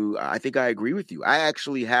have to. I think I agree with you. I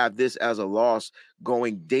actually have this as a loss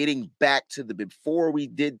dating back to before we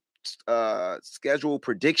did schedule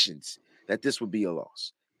predictions that this would be a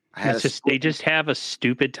loss. They just have a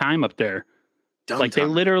stupid time up there. Like they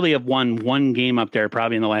literally have won one game up there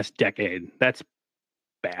probably in the last decade. That's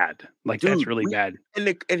bad. That's really bad.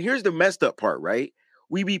 And here's the messed up part, right?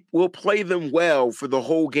 We'll play them well for the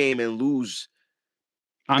whole game and lose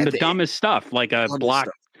on the dumbest stuff, like a block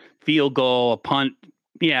field goal, a punt.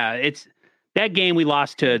 Yeah, it's that game we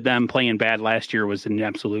lost to them playing bad last year was an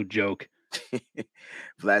absolute joke.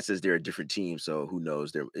 Vlad says they're a different team, so who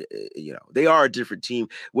knows? They are a different team.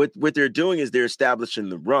 What they're doing is they're establishing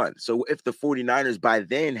the run. So if the 49ers by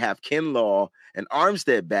then have Kinlaw and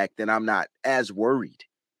Armstead back, then I'm not as worried.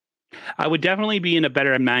 I would definitely be in a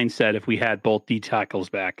better mindset if we had both D tackles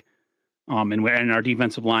back, and our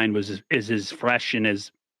defensive line is as fresh and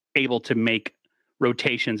as able to make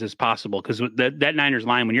rotations as possible. Because that Niners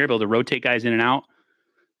line, when you're able to rotate guys in and out,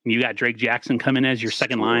 and you got Drake Jackson coming as your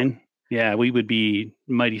second line. Yeah, we would be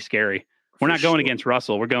mighty scary. We're not going against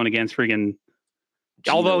Russell. We're going against friggin'.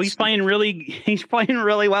 Although he's playing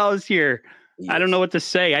really well this year. I don't know what to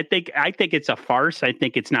say. I think it's a farce. I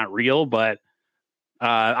think it's not real, but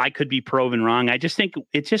I could be proven wrong. I just think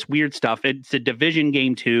it's just weird stuff. It's a division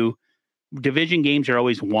game too. Division games are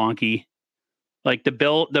always wonky. Like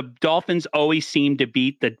the Dolphins always seem to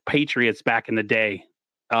beat the Patriots back in the day,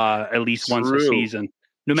 at least once a season,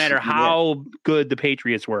 no matter how good the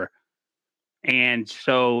Patriots were. And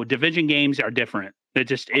so division games are different.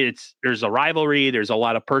 There's a rivalry. There's a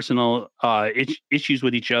lot of personal issues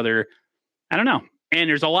with each other. I don't know. And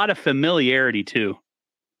there's a lot of familiarity too.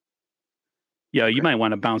 Yo, you might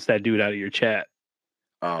want to bounce that dude out of your chat.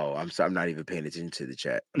 Oh, I'm sorry. I'm not even paying attention to the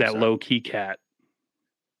chat. That low key cat.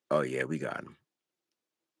 Oh yeah, we got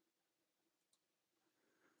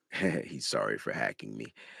him. He's sorry for hacking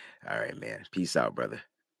me. All right, man. Peace out, brother.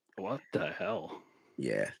 What the hell?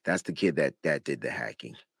 Yeah, that's the kid that did the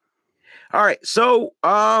hacking. All right, so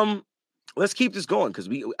let's keep this going because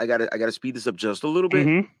I gotta speed this up just a little bit.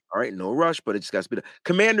 Mm-hmm. All right, no rush, but it just gotta speed up.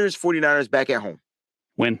 Commanders, 49ers back at home.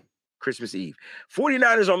 Win. Christmas Eve.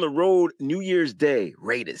 49ers on the road, New Year's Day.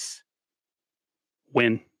 Raiders.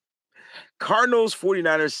 Win. Cardinals,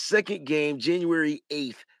 49ers, second game, January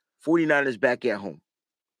 8th. 49ers back at home.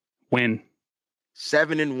 Win.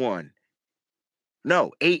 7-1.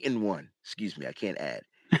 No, 8-1. Excuse me, I can't add.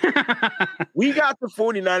 We got the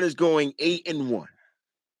 49ers going 8-1.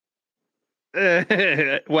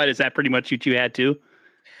 What is that? Pretty much what you had too,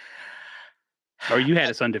 or you had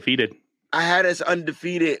us undefeated? I had us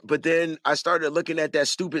undefeated, but then I started looking at that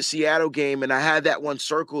stupid Seattle game, and I had that one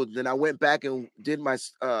circled. Then I went back and did my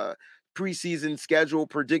preseason schedule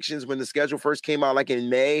predictions when the schedule first came out, like in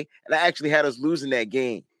May, and I actually had us losing that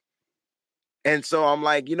game. And so I'm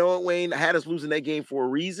like, you know what, Wayne? I had us losing that game for a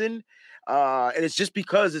reason, and it's just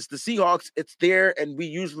because it's the Seahawks. It's there, and we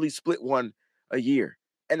usually split one a year.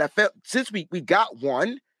 And I felt since we got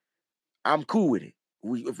one, I'm cool with it.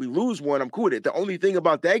 If we lose one, I'm cool with it. The only thing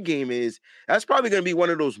about that game is that's probably going to be one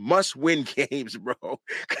of those must-win games, bro.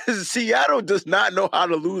 Because Seattle does not know how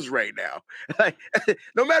to lose right now. Like,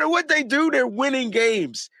 no matter what they do, they're winning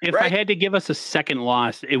games. If I had to give us a second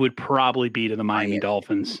loss, it would probably be to the Miami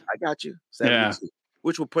Dolphins. I got you. 72,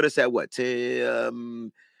 which will put us at what?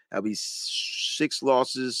 That'll be 6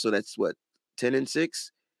 losses. So that's what, 10-6.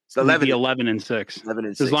 It's 11. 11-6.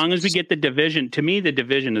 11-6. As long as we get the division. To me, the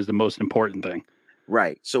division is the most important thing.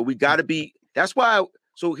 Right. So we got to be, that's why.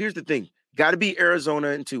 So here's the thing. Got to beat Arizona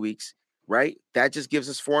in 2 weeks, right? That just gives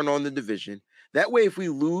us 4-0 in the division. That way, if we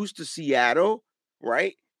lose to Seattle,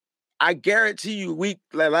 right, I guarantee you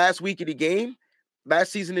last week of the game,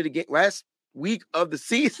 last week of the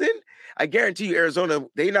season, I guarantee you Arizona,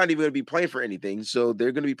 they're not even going to be playing for anything. So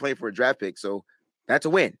they're going to be playing for a draft pick. So that's a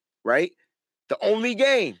win, right? The only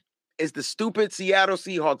game is the stupid Seattle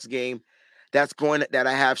Seahawks game that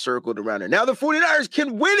I have circled around there. Now the 49ers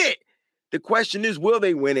can win it. The question is, will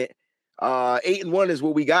they win it? 8-1 is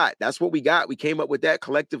what we got. That's what we got. We came up with that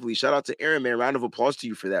collectively. Shout out to Aaron, man. Round of applause to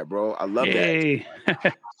you for that, bro. I love that.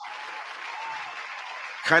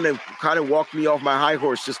 kind of walked me off my high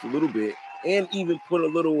horse just a little bit, and even put a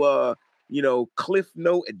little cliff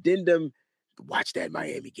note addendum. Watch that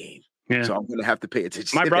Miami game. Yeah. So I'm gonna have to pay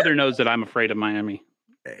attention. My brother knows that I'm afraid of Miami,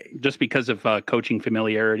 just because of coaching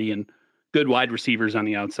familiarity and good wide receivers on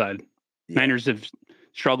the outside. Yeah. Niners have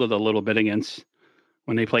struggled a little bit against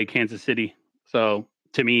when they play Kansas City. So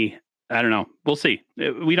to me, I don't know. We'll see.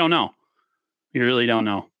 We don't know. We really don't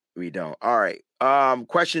know. We don't. All right.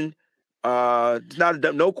 Question.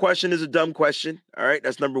 No question is a dumb question. All right.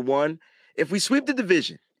 That's number one. If we sweep the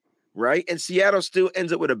division, right, and Seattle still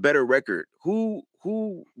ends up with a better record, who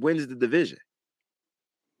wins the division?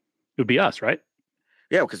 It would be us, right?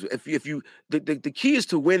 Yeah, because if you the key is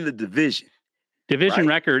to win the division. Division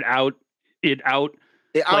record it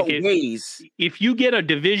outweighs. If you get a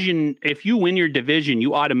division, if you win your division,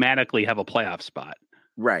 you automatically have a playoff spot.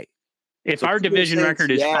 Right. If our division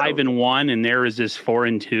record is 5-1 and theirs is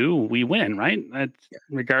 4-2, we win, right? That's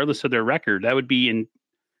regardless of their record. That would be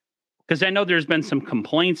because I know there's been some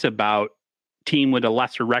complaints about team with a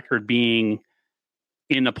lesser record being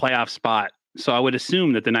in the playoff spot. So I would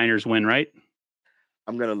assume that the Niners win, right?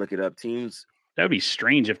 I'm going to look it up. Teams. That would be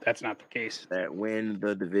strange if that's not the case. That win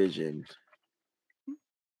the division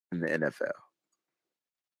in the NFL.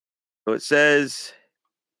 So it says,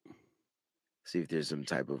 see if there's some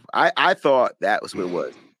type of, I thought that was what it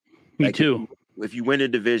was. Me too. If you win a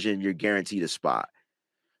division, you're guaranteed a spot.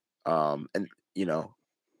 So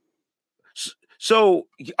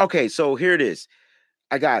here it is.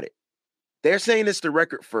 I got it. They're saying it's the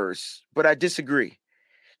record first, but I disagree.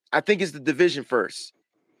 I think it's the division first.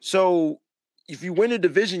 So if you win a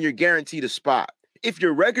division, you're guaranteed a spot. If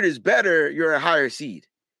your record is better, you're a higher seed.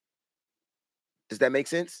 Does that make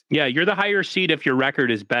sense? Yeah, you're the higher seed if your record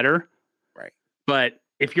is better. Right. But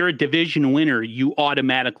if you're a division winner, you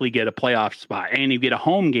automatically get a playoff spot, and you get a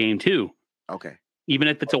home game too. Okay. Even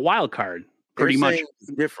if it's a wild card, pretty much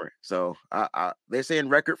it's different. So they're saying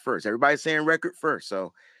record first. Everybody's saying record first.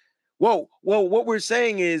 So, well, what we're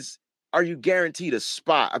saying is, are you guaranteed a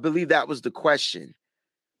spot? I believe that was the question,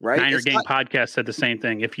 right? Niner Gang Podcast said the same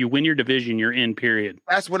thing. If you win your division, you're in, period.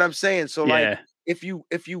 That's what I'm saying. So like, if you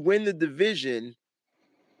win the division,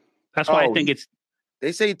 that's why I think it's.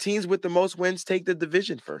 They say teams with the most wins take the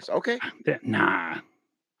division first. Okay. Nah,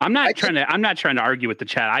 I'm not trying to argue with the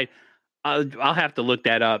chat. I'll have to look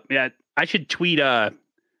that up. Yeah, I should tweet I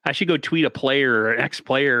should go tweet a player or an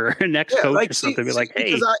ex-player or an ex-coach or something. Be like,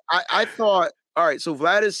 hey, because I thought, all right, so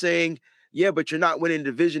Vlad is saying, yeah, but you're not winning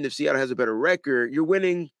division if Seattle has a better record. You're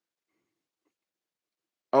winning.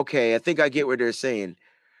 Okay, I think I get what they're saying.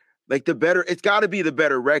 Like it's got to be the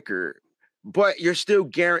better record, but you're still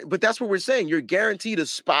guaranteed. But that's what we're saying. You're guaranteed a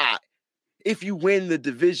spot if you win the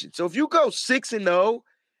division. So if you go 6-0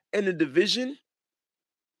 in the division,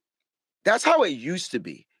 that's how it used to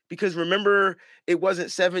be. Because remember, it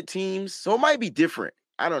wasn't 7 teams, so it might be different.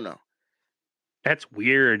 I don't know. That's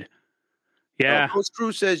weird. Yeah. Coach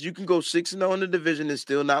Cruz says you can go 6-0 in the division and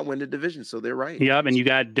still not win the division. So they're right. Yep. And you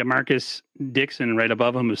got DeMarcus Dixon right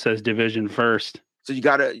above him who says division first. So you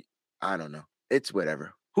gotta, I don't know. It's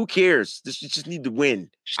whatever. Who cares? You just need to win.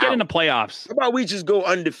 Just get in the playoffs. How about we just go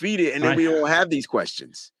undefeated and then we don't have these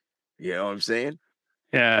questions? You know what I'm saying?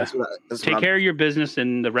 Yeah. Take care of your business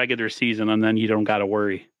in the regular season, and then you don't got to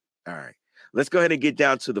worry. All right. Let's go ahead and get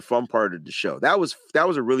down to the fun part of the show. That was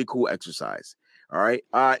a really cool exercise. All right.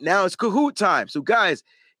 Now it's Kahoot time. So guys,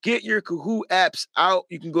 get your Kahoot apps out.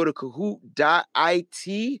 You can go to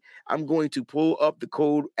kahoot.it. I'm going to pull up the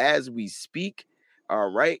code as we speak.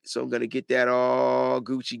 All right. So I'm going to get that all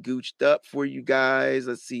Gucci'd up for you guys.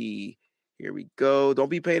 Let's see. Here we go. Don't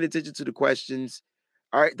be paying attention to the questions.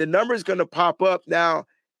 All right. The number is going to pop up now.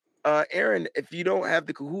 Aaron, if you don't have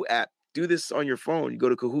the Kahoot app, do this on your phone. You go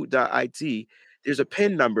to kahoot.it. There's a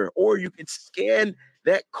PIN number, or you can scan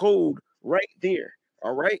that code right there.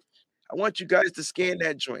 All right. I want you guys to scan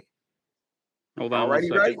that joint. Hold on. All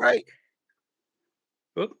righty, right.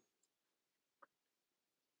 Oop.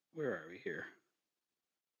 Where are we here?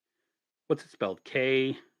 What's it spelled?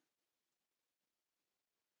 K.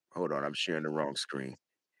 Hold on. I'm sharing the wrong screen.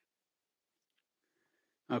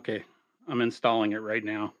 Okay. I'm installing it right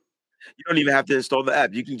now. You don't even have to install the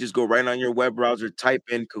app. You can just go right on your web browser, type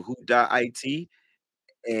in kahoot.it,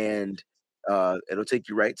 and it'll take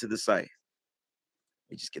you right to the site.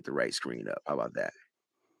 You just get the right screen up. How about that?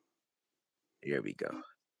 Here we go.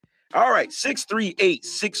 All right,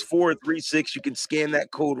 638-6436. You can scan that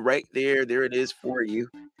code right there. There it is for you.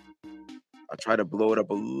 I'll try to blow it up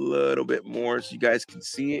a little bit more so you guys can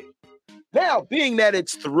see it. Now, being that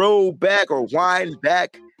it's throwback or wind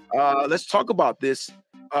back, let's talk about this.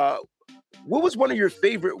 What was one of your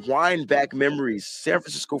favorite wind back memories? San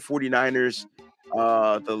Francisco 49ers,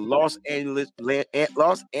 the Los Angeles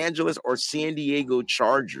or San Diego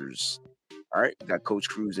Chargers. All right, we got Coach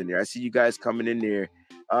Cruz in there. I see you guys coming in there.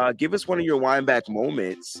 Give us one of your wind back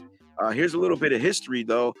moments. Here's a little bit of history,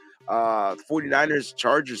 though. 49ers,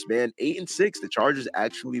 Chargers, man, 8-6. The Chargers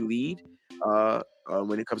actually lead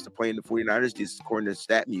when it comes to playing the 49ers, this is according to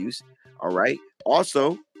StatMuse. All right.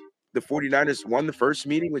 Also, the 49ers won the first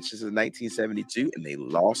meeting, which is in 1972, and they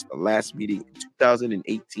lost the last meeting in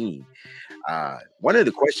 2018. One of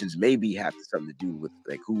the questions maybe have something to do with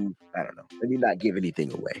like who, I don't know. Let me not give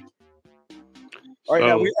anything away. All right,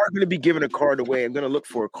 now we are going to be giving a card away. I'm going to look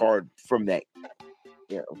for a card from that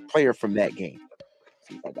player from that game.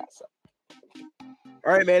 See if I got something.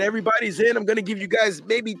 All right, man, everybody's in. I'm going to give you guys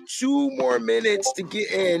maybe 2 more minutes to get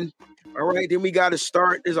in. All right, then we got to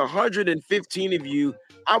start. There's 115 of you.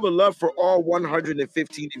 I would love for all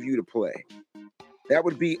 115 of you to play. That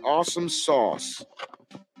would be awesome sauce.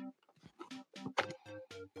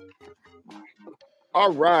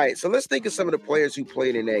 All right, so let's think of some of the players who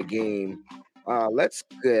played in that game. Let's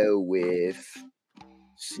go with,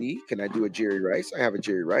 can I do a Jerry Rice? I have a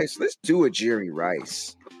Jerry Rice. Let's do a Jerry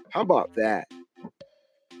Rice. How about that?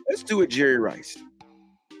 Let's do a Jerry Rice.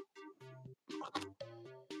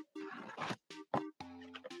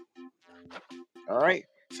 All right,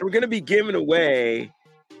 so we're going to be giving away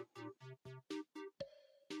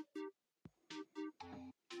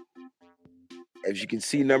as you can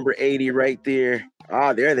see, number 80 right there.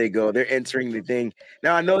 There they go. They're entering the thing.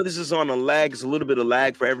 Now, I know this is on a lag. It's a little bit of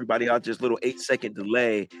lag for everybody out there. Just a little 8-second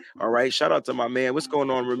delay. All right. Shout out to my man. What's going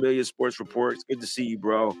on, Ramilia Sports Reports? Good to see you,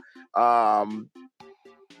 bro.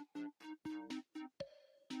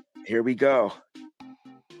 Here we go.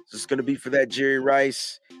 This is going to be for that Jerry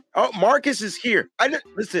Rice. Oh, Marcus is here.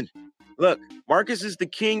 Listen, look, Marcus is the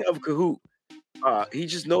king of Kahoot. He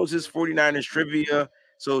just knows his 49ers trivia.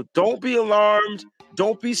 So don't be alarmed.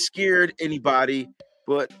 Don't be scared, anybody.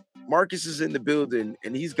 But Marcus is in the building,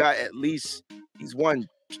 and he's won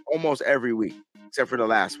almost every week, except for the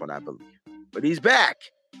last one, I believe. But he's back.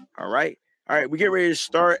 All right. All right, we get ready to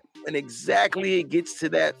start. And exactly it gets to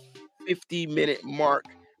that 50-minute mark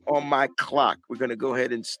on my clock. We're going to go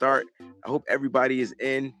ahead and start. I hope everybody is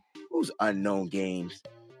in. Who's unknown games?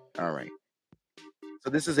 All right. So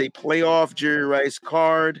this is a playoff Jerry Rice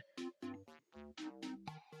card.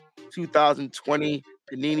 2020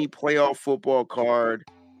 Panini playoff football card.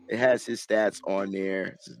 It has his stats on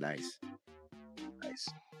there. This is nice. Nice.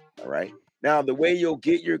 All right. Now, the way you'll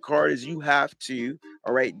get your card is you have to,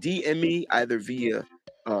 all right, DM me either via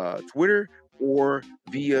Twitter or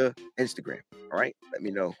via Instagram. All right. Let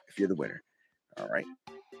me know if you're the winner. All right.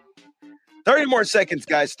 30 more seconds,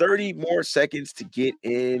 guys. 30 more seconds to get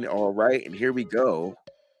in. All right. And here we go.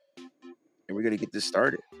 And we're going to get this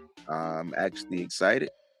started. I'm actually excited.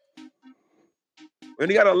 We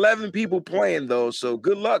only got 11 people playing, though, so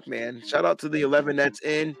good luck, man. Shout out to the 11 that's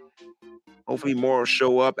in. Hopefully more will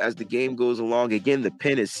show up as the game goes along. Again, the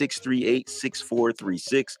pin is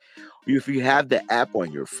 638-6436. If you have the app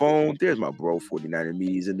on your phone, there's my bro 49er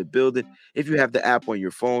Media's in the building. If you have the app on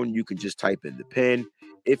your phone, you can just type in the pin.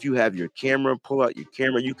 If you have your camera, pull out your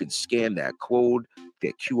camera. You can scan that code,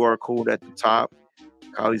 that QR code at the top.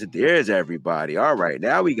 Colleagues, there's everybody. All right,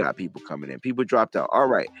 now we got people coming in. People dropped out. All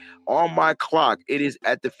right, on my clock, it is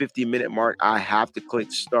at the 50-minute mark. I have to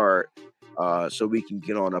click start so we can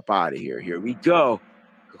get on up out of here. Here we go.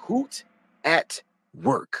 Hoot at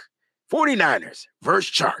work. 49ers versus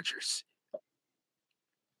Chargers.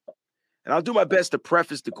 And I'll do my best to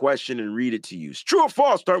preface the question and read it to you. It's true or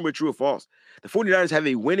false? Starting with true or false. The 49ers have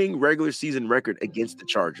a winning regular season record against the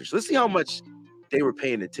Chargers. Let's see how much they were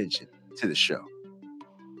paying attention to the show.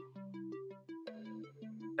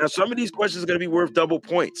 Now, some of these questions are going to be worth double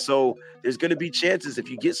points. So there's going to be chances if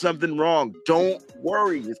you get something wrong, don't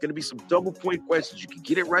worry. There's going to be some double point questions. You can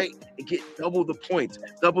get it right and get double the points,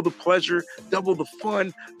 double the pleasure, double the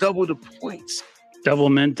fun, double the points. Double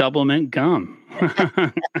mint gum.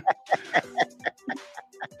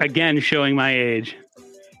 Again, showing my age.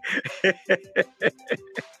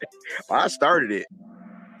 I started it.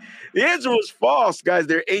 The answer was false, guys.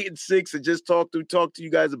 They're 8-6. I just talked to you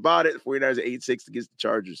guys about it. The 49ers are 8-6 against the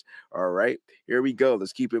Chargers. All right, here we go.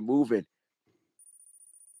 Let's keep it moving.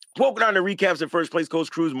 Broken on the recaps in first place, Coach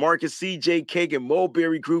Cruz, Marcus, CJ, Kagan,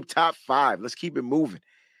 Mulberry Group, top 5. Let's keep it moving.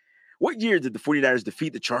 What year did the 49ers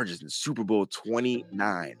defeat the Chargers in Super Bowl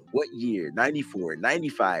 29? What year? 94,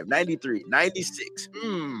 95, 93, 96.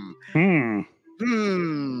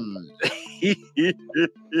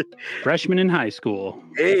 Freshman in high school.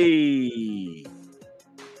 Hey.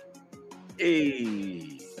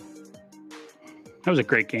 That was a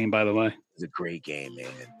great game, by the way. It was a great game, man.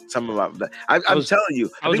 Something about that. I'm telling you.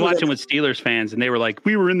 I was watching with Steelers fans, and they were like,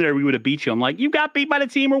 we were in there, we would have beat you. I'm like, you got beat by the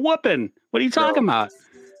team or whooping. What are you talking about?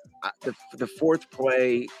 The fourth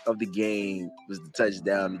play of the game was the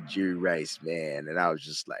touchdown to Jerry Rice, man. And I was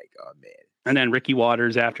just like, oh, man. And then Ricky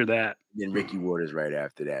Waters after that. Then Ricky Waters right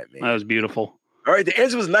after that, man. That was beautiful. All right, the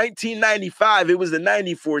answer was 1995. It was the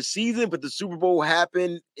 94 season, but the Super Bowl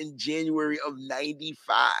happened in January of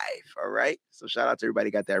 95. All right, so shout out to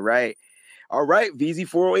everybody got that right. All right,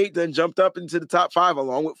 VZ408 then jumped up into the top 5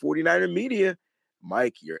 along with 49er Media.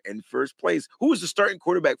 Mike, you're in first place. Who was the starting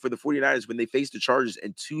quarterback for the 49ers when they faced the Chargers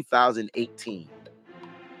in 2018?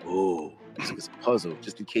 Oh, this was a puzzle,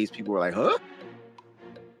 just in case people were like, huh?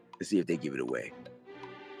 Let's see if they give it away.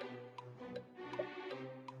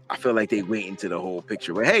 I feel like they wait into the whole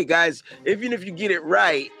picture. But hey, guys, even if you get it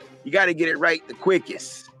right, you got to get it right the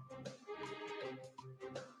quickest.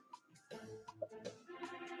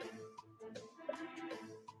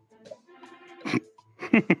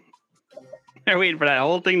 They're waiting for that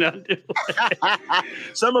whole thing to do.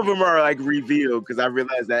 Some of them are like revealed because I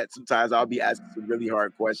realize that sometimes I'll be asking some really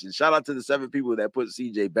hard questions. Shout out to the 7 people that put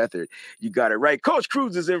CJ Beathard. You got it right. Coach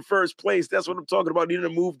Cruz is in first place. That's what I'm talking about. You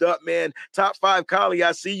done moved up, man. Top 5, Collie.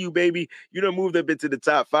 I see you, baby. You done moved up into the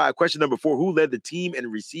top 5. Question number 4: Who led the team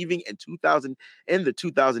in receiving in the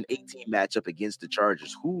 2018 matchup against the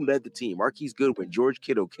Chargers? Who led the team? Marquise Goodwin, George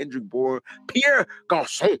Kittle, Kendrick Bourne, Pierre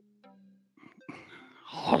Garçon.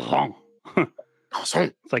 It's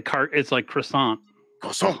like croissant.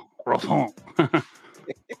 Croissant.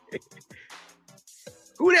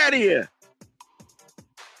 Who that here?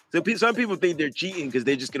 So some people think they're cheating because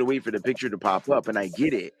they're just gonna wait for the picture to pop up, and I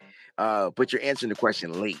get it. But you're answering the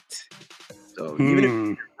question late. So even if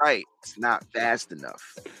you're right, it's not fast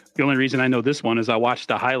enough. The only reason I know this one is I watched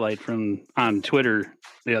the highlight on Twitter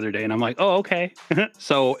the other day, and I'm like, oh, okay.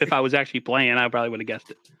 So if I was actually playing, I probably would have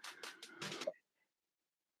guessed it.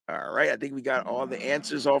 All right, I think we got all the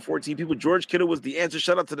answers, all 14 people. George Kittle was the answer.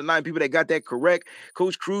 Shout out to the 9 people that got that correct.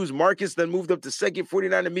 Coach Cruz, Marcus then moved up to second.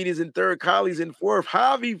 49er Media's in third. Collie's in fourth.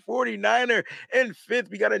 Javi, 49er, in fifth.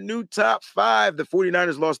 We got a new top 5. The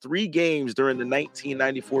 49ers lost 3 games during the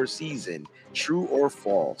 1994 season. True or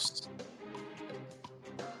false?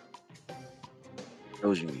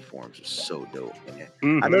 Those uniforms are so dope, man.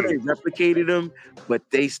 Mm-hmm. I know they replicated them, but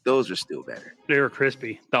those are still better. They were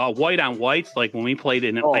crispy. The white on whites, like when we played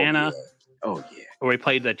in Atlanta. Oh, yeah. Or we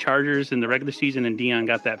played the Chargers in the regular season and Dion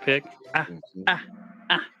got that pick.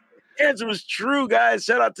 Answer was true, guys.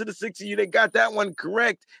 Shout out to the 6 of you that got that one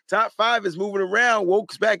correct. Top 5 is moving around.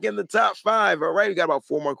 Woke's back in the top 5. All right, we got about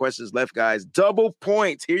 4 more questions left, guys. Double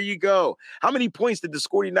points. Here you go. How many points did the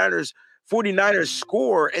 49ers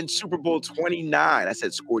score in Super Bowl 29? I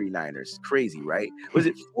said 49ers. Crazy, right? Was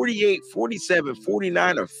it 48, 47,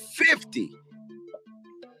 49, or 50?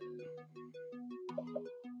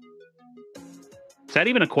 Is that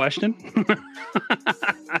even a question?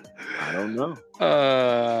 I don't know.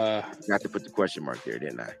 Got to put the question mark there,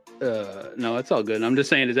 didn't I? No, it's all good. I'm just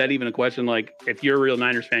saying, is that even a question? Like, if you're a real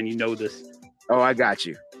Niners fan, you know this. Oh, I got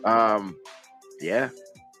you. Yeah.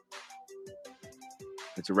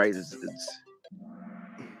 It's right.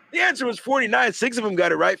 The answer was 49. 6 of them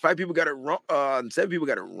got it right. 5 people got it wrong. 7 people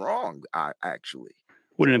got it wrong, actually.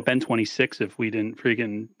 Wouldn't have been 26 if we didn't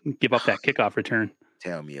freaking give up that kickoff return.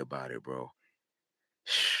 Tell me about it, bro.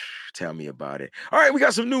 Tell me about it. All right, we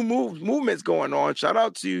got some new movements going on. Shout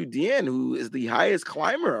out to Deanne, who is the highest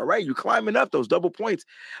climber. All right, you're climbing up those double points.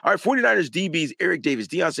 All right, 49ers DBs, Eric Davis,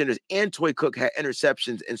 Deion Sanders, and Toy Cook had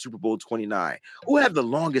interceptions in Super Bowl 29. Who had the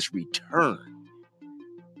longest return?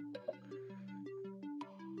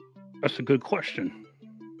 That's a good question.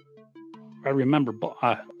 I remember.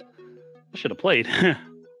 I should have played.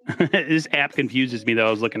 This app confuses me, though.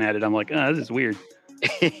 I was looking at it. I'm like, oh, this is weird.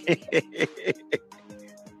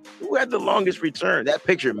 Who had the longest return? That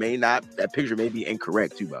picture may be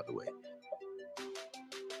incorrect, too, by the way.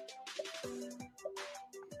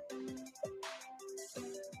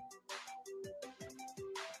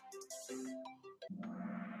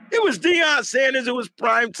 It was Deion Sanders. It was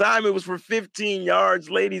prime time. It was for 15 yards,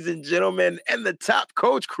 ladies and gentlemen. And the top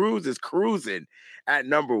coach, Cruz, is cruising at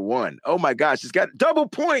number 1. Oh, my gosh. It's got double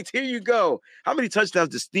points. Here you go. How many touchdowns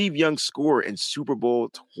did Steve Young score in Super Bowl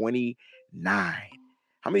 29?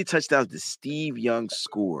 How many touchdowns did Steve Young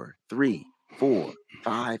score? 3, 4,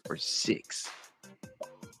 5, or 6?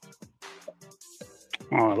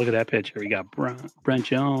 Oh, look at that picture. We got Brent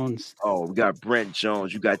Jones. Oh, we got Brent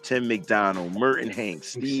Jones. You got Tim McDonald, Merton Hanks,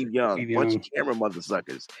 Steve Young, bunch of camera mother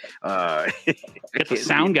suckers. Get the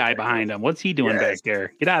sound guy behind him. What's he doing back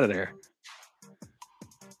there? Get out of there.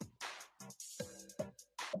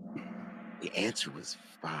 The answer was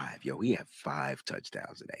 5. Yo, he had 5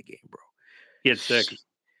 touchdowns in that game, bro. He had 6.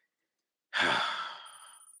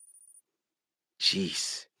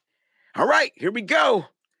 Jeez. All right, here we go.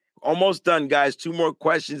 Almost done, guys. 2 more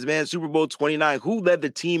questions, man. Super Bowl 29. Who led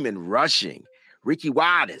the team in rushing? Ricky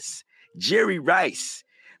Wallace, Jerry Rice,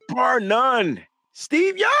 bar none,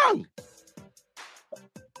 Steve Young.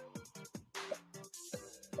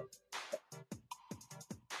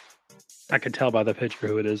 I could tell by the picture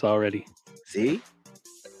who it is already. See?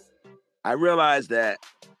 I realized that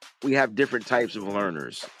we have different types of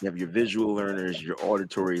learners. You have your visual learners, your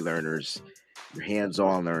auditory learners, your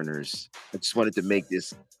hands-on learners. I just wanted to make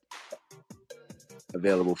this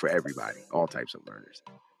available for everybody, all types of learners.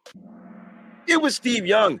 It was Steve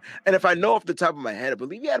Young. And if I know off the top of my head, I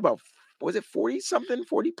believe he had about, was it 40-something,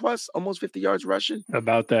 40 plus, almost 50 yards rushing?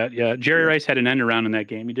 About that, yeah. Jerry Rice had an end around in that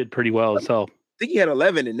game. He did pretty well himself. I think he had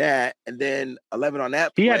 11 in that, and then 11 on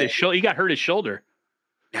that play. He had he got hurt his shoulder.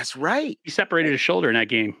 That's right. He separated his shoulder in that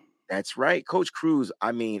game. That's right. Coach Cruz,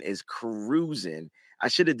 is cruising. I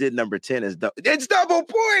should have did number 10 as it's double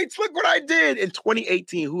points. Look what I did. In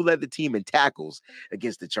 2018, who led the team in tackles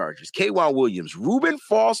against the Chargers? K'Wan Williams, Reuben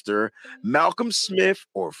Foster, Malcolm Smith,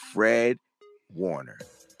 or Fred Warner?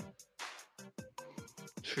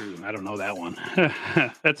 I don't know that one.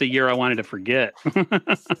 That's a year I wanted to forget.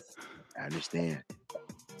 I understand.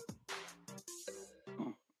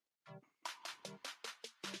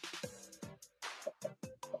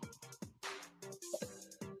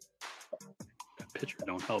 Picture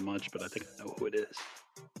don't help much, but I think I know who it is.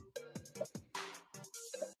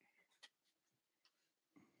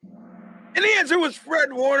 And the answer was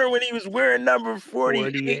Fred Warner when he was wearing number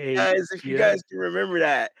 48, guys, if you guys can remember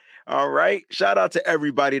that. All right. Shout out to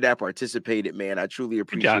everybody that participated, man. I truly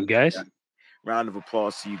appreciate it. Good job, guys. Round of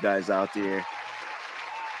applause to you guys out there.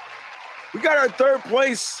 We got our 3rd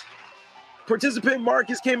place. Participant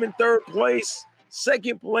Marcus came in 3rd place.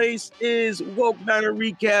 2nd place is Woke Niner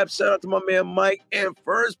Recap. Shout out to my man Mike. And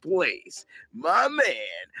 1st place, my man,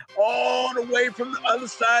 all the way from the other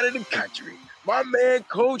side of the country, my man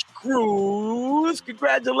Coach Cruz.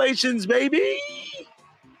 Congratulations, baby.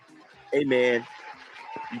 Hey, man,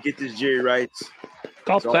 you get this Jerry Rice.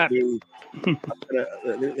 Golf clap.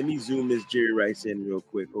 Let me zoom this Jerry Rice in real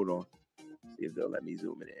quick. Hold on. See if they'll let me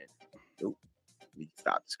zoom it in. Nope. Let me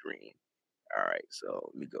stop the screen. All right,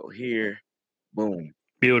 so let me go here. Boom.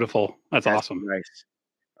 Beautiful. That's awesome. Rice.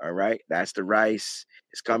 All right. That's the rice.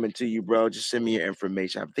 It's coming to you, bro. Just send me your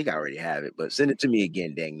information. I think I already have it, but send it to me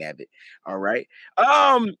again, dang nabbit. All right.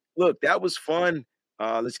 Look, that was fun.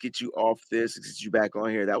 Let's get you off this. Let's get you back on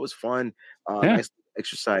here. That was fun. Nice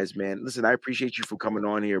exercise, man. Listen, I appreciate you for coming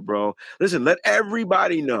on here, bro. Listen, let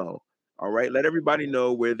everybody know. All right. Let everybody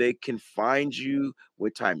know where they can find you,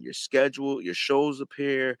 what time your schedule, your shows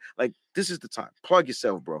appear. Like, this is the time. Plug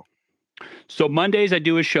yourself, bro. So Mondays I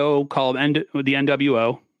do a show called the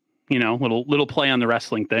NWO, little play on the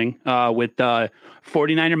wrestling thing, with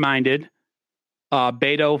 49er Minded,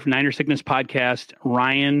 Beto from Niner Sickness Podcast,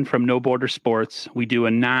 Ryan from No Border Sports. We do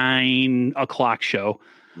a 9 o'clock show.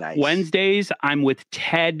 Nice. Wednesdays, I'm with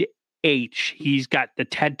Ted H. He's got the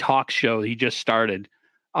TED Talk show he just started.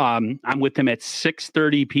 I'm with him at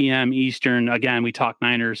 6:30 p.m. Eastern. Again, we talk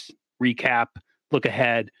Niners, recap, look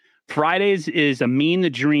ahead. Fridays is a Mean the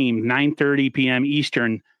Dream, 9:30 p.m.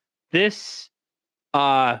 Eastern. This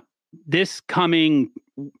coming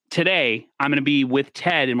today, I'm going to be with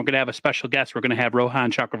Ted, and we're going to have a special guest. We're going to have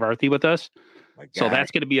Rohan Chakravarthi with us. So that's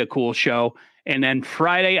going to be a cool show. And then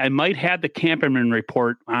Friday, I might have the Camperman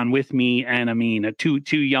Report on with me and Amin, two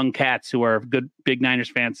young cats who are good big Niners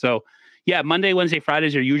fans. So yeah, Monday, Wednesday,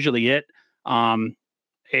 Fridays are usually it. And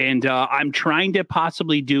I'm trying to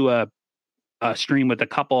possibly do a stream with a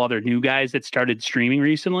couple other new guys that started streaming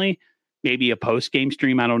recently. Maybe a post-game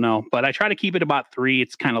stream, I don't know. But I try to keep it about 3.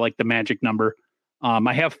 It's kind of like the magic number.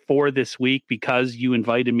 I have 4 this week because you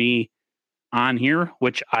invited me on here,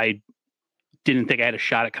 which I didn't think I had a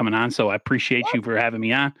shot at coming on. So I appreciate you for having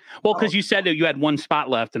me on. Well, because you said that you had 1 spot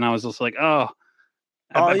left, and I was just like, if I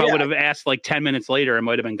would have asked like 10 minutes later, I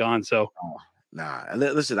might have been gone. So nah,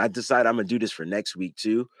 listen, I decided I'm gonna do this for next week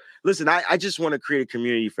too. Listen, I just want to create a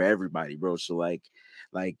community for everybody, bro. So like,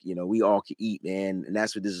 we all can eat, man, and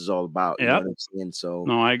that's what this is all about. You know what I'm saying? So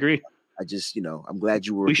no, I agree. I just, I'm glad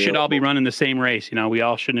you were. We should all be running the same race. We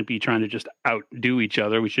all shouldn't be trying to just outdo each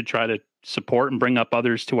other. We should try to support and bring up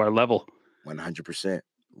others to our level. 100%.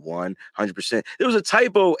 100%. There was a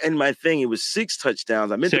typo in my thing. It was 6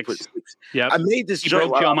 touchdowns. I meant to put 6. Yeah, I made this joke.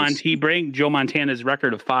 He broke Joe Montana's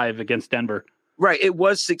record of 5 against Denver. Right. It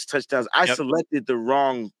was 6 touchdowns. I selected the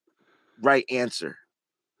wrong right answer.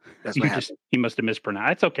 That's what happened. He must have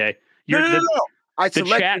mispronounced. It's okay. No.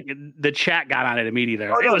 The chat got on it immediately.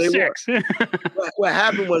 It was 6. What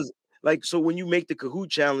happened was, so when you make the Kahoot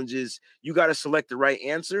challenges, you got to select the right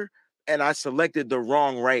answer, and I selected the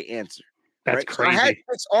wrong right answer. That's crazy. So I had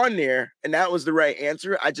 6 on there, and that was the right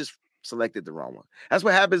answer. I just selected the wrong one. That's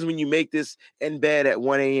what happens when you make this in bed at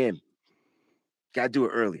 1 a.m. Got to do it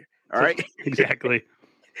earlier. All right? Exactly.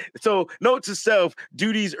 So note to self,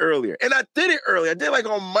 do these earlier. And I did it early. I did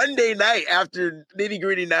on Monday night after Nitty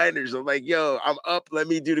Gritty Niners. I'm like, yo, I'm up. Let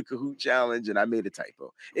me do the Kahoot challenge. And I made a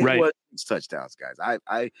typo. It was 6 touchdowns, guys.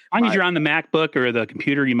 As long as you're on the MacBook or the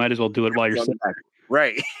computer, you might as well do it while you're sitting there.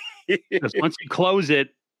 Right. Because once you close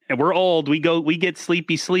it, and we're old, we get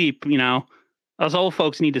sleepy sleep. Us old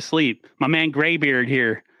folks need to sleep. My man Graybeard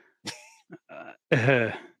here.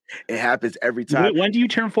 It happens every time. When do you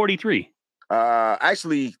turn 43?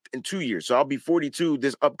 Actually, in 2 years. So I'll be 42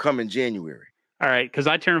 this upcoming January. All right, because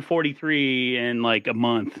I turn 43 in like a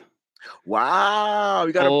month. Wow,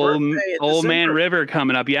 you got a birthday. Old Man River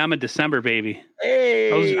coming up. Yeah, I'm a December baby.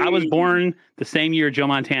 Hey, I was born the same year Joe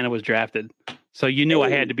Montana was drafted. So you knew I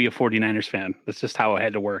had to be a 49ers fan. That's just how I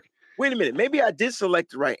had to work. Wait a minute. Maybe I did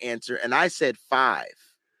select the right answer and I said 5.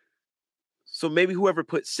 So maybe whoever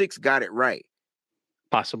put 6 got it right.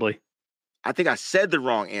 Possibly. I think I said the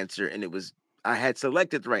wrong answer and I had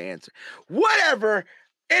selected the right answer. Whatever.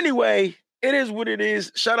 Anyway, it is what it is.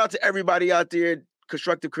 Shout out to everybody out there.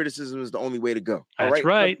 Constructive criticism is the only way to go. That's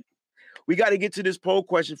right. We got to get to this poll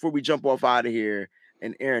question before we jump off out of here.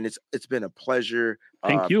 And Aaron, it's been a pleasure.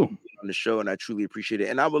 Thank you on the show, and I truly appreciate it.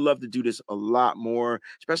 And I would love to do this a lot more,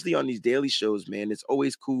 especially on these daily shows, man. It's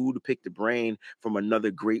always cool to pick the brain from another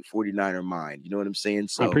great 49er mind. You know what I'm saying?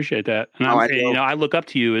 So I appreciate that. And I look up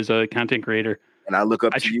to you as a content creator. And I look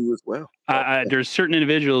up to you as well. There's certain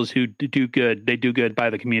individuals who do good. They do good by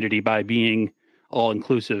the community by being all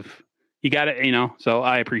inclusive. You got it, so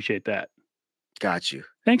I appreciate that. Got you.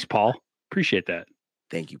 Thanks, Paul. Appreciate that.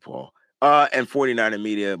 Thank you, Paul. And 49er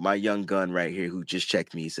Media, my young gun right here who just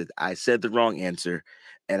checked me, said I said the wrong answer,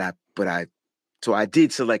 so I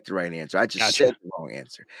did select the right answer. I just said the wrong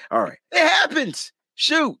answer. All right. It happens.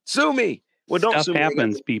 Shoot, sue me. Well, don't Stuff sue me.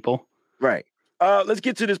 Happens, people. Right. Let's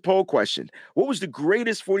get to this poll question. What was the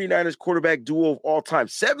greatest 49ers quarterback duo of all time?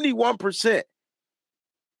 71%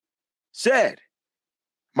 said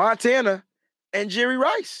Montana and Jerry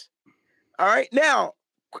Rice. All right. Now,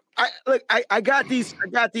 I got these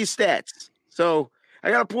stats. So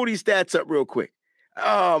I gotta pull these stats up real quick.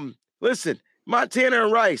 Listen, Montana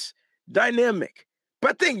and Rice, dynamic.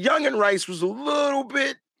 But I think Young and Rice was a little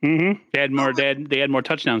bit. Mm-hmm. They had more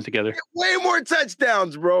touchdowns together. Way more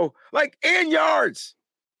touchdowns, bro. And yards.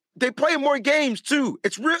 They play more games too.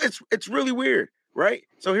 It's really weird, right?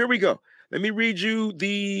 So here we go. Let me read you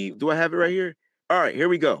do I have it right here? All right, here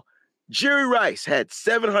we go. Jerry Rice had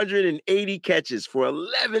 780 catches for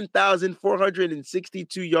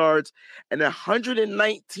 11,462 yards and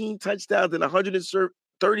 119 touchdowns in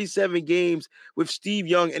 137 games with Steve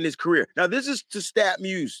Young in his career. Now, this is to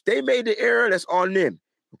StatMuse. They made the error. That's on them.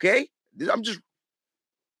 Okay? I'm just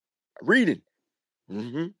reading.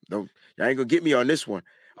 No, y'all ain't gonna get me on this one.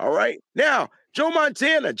 All right. Now, Joe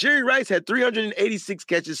Montana. Jerry Rice had 386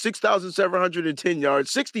 catches, 6,710 yards,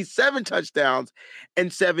 67 touchdowns,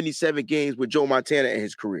 and 77 games with Joe Montana in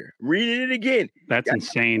his career. I'm reading it again. That's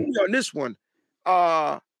insane. On this one,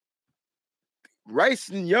 Rice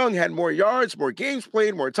and Young had more yards, more games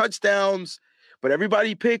played, more touchdowns, but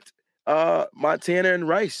everybody picked Montana and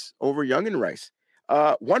Rice over Young and Rice.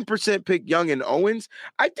 1% picked Young and Owens.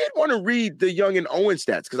 I did want to read the Young and Owens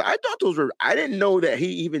stats because I thought those were, I didn't know that he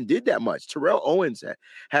even did that much. Terrell Owens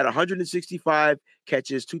had 165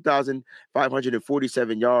 catches,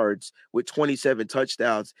 2,547 yards with 27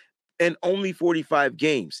 touchdowns and only 45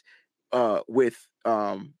 games with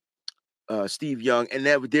Steve Young. And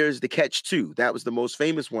there's the catch too. That was the most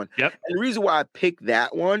famous one. Yep. And the reason why I picked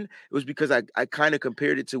that one was because I kind of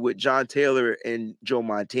compared it to what John Taylor and Joe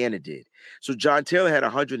Montana did. So John Taylor had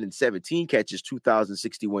 117 catches,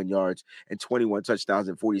 2,061 yards, and 21 touchdowns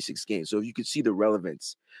in 46 games. So if you could see the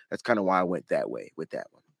relevance, that's kind of why I went that way with that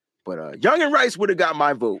one. But Young and Rice would have got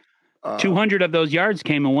my vote. 200 of those yards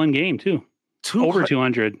came in one game too. Over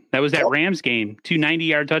 200. That was that Rams game. 2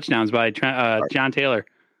 90-yard touchdowns by John Taylor.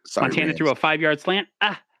 Sorry, Montana Rams. threw a 5-yard slant.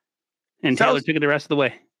 And Taylor took it the rest of the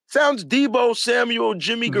way. Sounds Debo Samuel,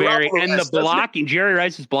 Jimmy Garoppolo. And the blocking, Jerry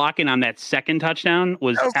Rice's blocking on that second touchdown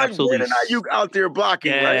was absolutely. Like Ayuk out there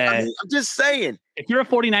blocking, right? I mean, I'm just saying. If you're a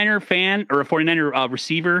 49er fan or a 49er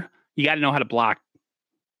receiver, you got to know how to block.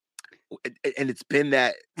 And it's been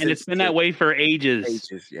that. And it's been that way for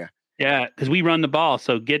ages. Yeah. Yeah, because we run the ball.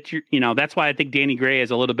 So get your, that's why I think Danny Gray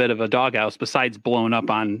has a little bit of a doghouse besides blowing up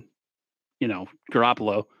on,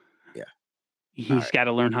 Garoppolo. Yeah. He's got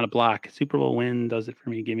to learn how to block. Super Bowl win does it for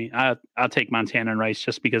me. I'll take Montana and Rice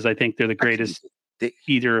just because I think they're the greatest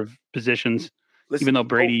either of positions. Listen, even though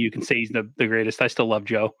Brady, you can say he's the greatest. I still love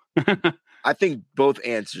Joe. I think both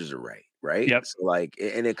answers are right? Yep. So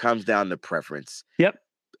and it comes down to preference. Yep.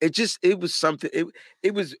 It was something.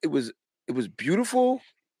 It was beautiful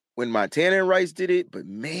when Montana and Rice did it, but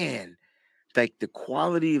man, like the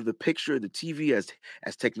quality of the picture of the TV as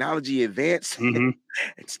technology advanced, and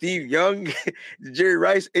Steve Young, Jerry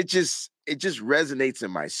Rice, it just resonates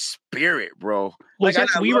in my spirit, bro. Well,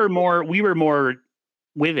 we were more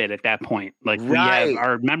with it at that point. Like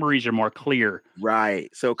our memories are more clear. Right.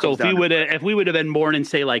 So if we would have been born in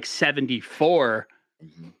say like 74,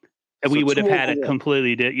 we would have had it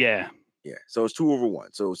completely Yeah. So it's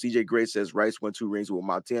 2-1. So CJ Gray says Rice won 2 rings with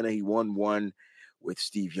Montana. He won 1 with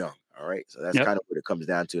Steve Young. All right. So that's kind of what it comes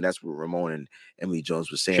down to. And that's what Ramon and Emily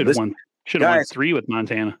Jones was saying. Should have won 3 with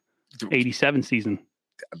Montana. 87 season.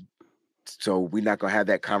 So we're not going to have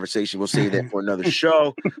that conversation. We'll save that for another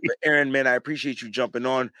show. But Aaron, man, I appreciate you jumping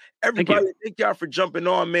on. Everybody, thank y'all for jumping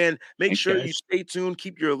on, man. Make sure you stay tuned.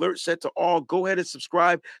 Keep your alert set to all. Go ahead and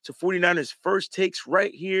subscribe to 49ers First Takes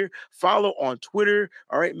right here. Follow on Twitter.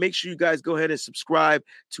 All right. Make sure you guys go ahead and subscribe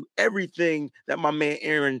to everything that my man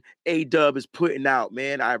Aaron A-Dub is putting out,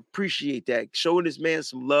 man. I appreciate that. Showing this man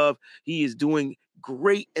some love. He is doing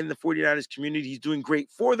great in the 49ers community. He's doing great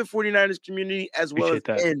for the 49ers community as well as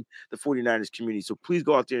in the 49ers community. So please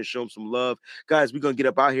go out there and show him some love. Guys, we're going to get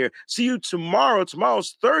up out here. See you tomorrow.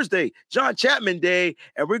 Tomorrow's Thursday, John Chapman Day,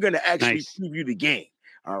 and we're going to actually preview the game.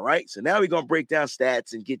 All right. So now we're going to break down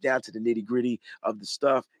stats and get down to the nitty gritty of the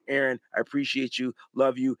stuff. Aaron, I appreciate you.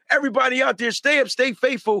 Love you. Everybody out there, stay up, stay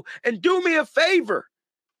faithful, and do me a favor.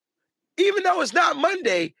 Even though it's not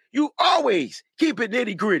Monday, you always keep it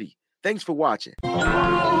nitty gritty. Thanks for watching.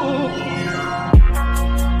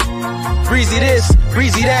 Breezy this,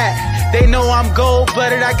 breezy that. They know I'm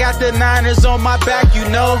gold-blooded. I got the Niners on my back, Breezy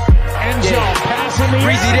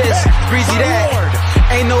this, breezy that.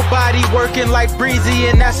 Ain't nobody working like Breezy,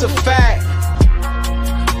 and that's a fact.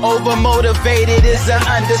 Overmotivated is an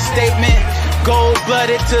understatement.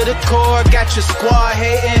 Gold-blooded to the core, got your squad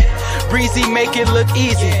hating. Breezy make it look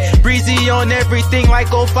easy. Breezy on everything like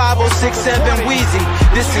 05, 06, 7 Wheezy.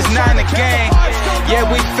 This is not a game. Yeah,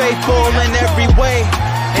 we faithful in every way.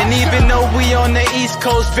 And even though we on the East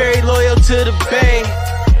Coast, very loyal to the Bay.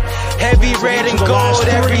 Heavy red and gold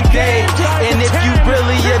every day. And if you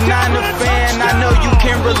really a Niner fan, I know you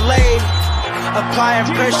can relate. Applying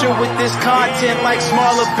pressure with this content like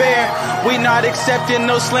Smaller Bear. We not accepting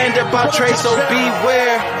no slander about Trey, so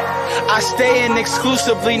beware. I stay in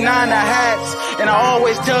exclusively Niner hats, and I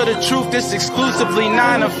always tell the truth, this exclusively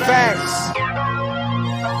Niner facts.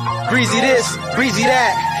 breezy this, breezy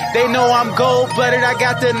that. They know I'm gold-blooded, I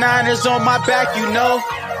got the Niners on my back, you know.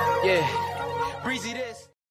 Yeah.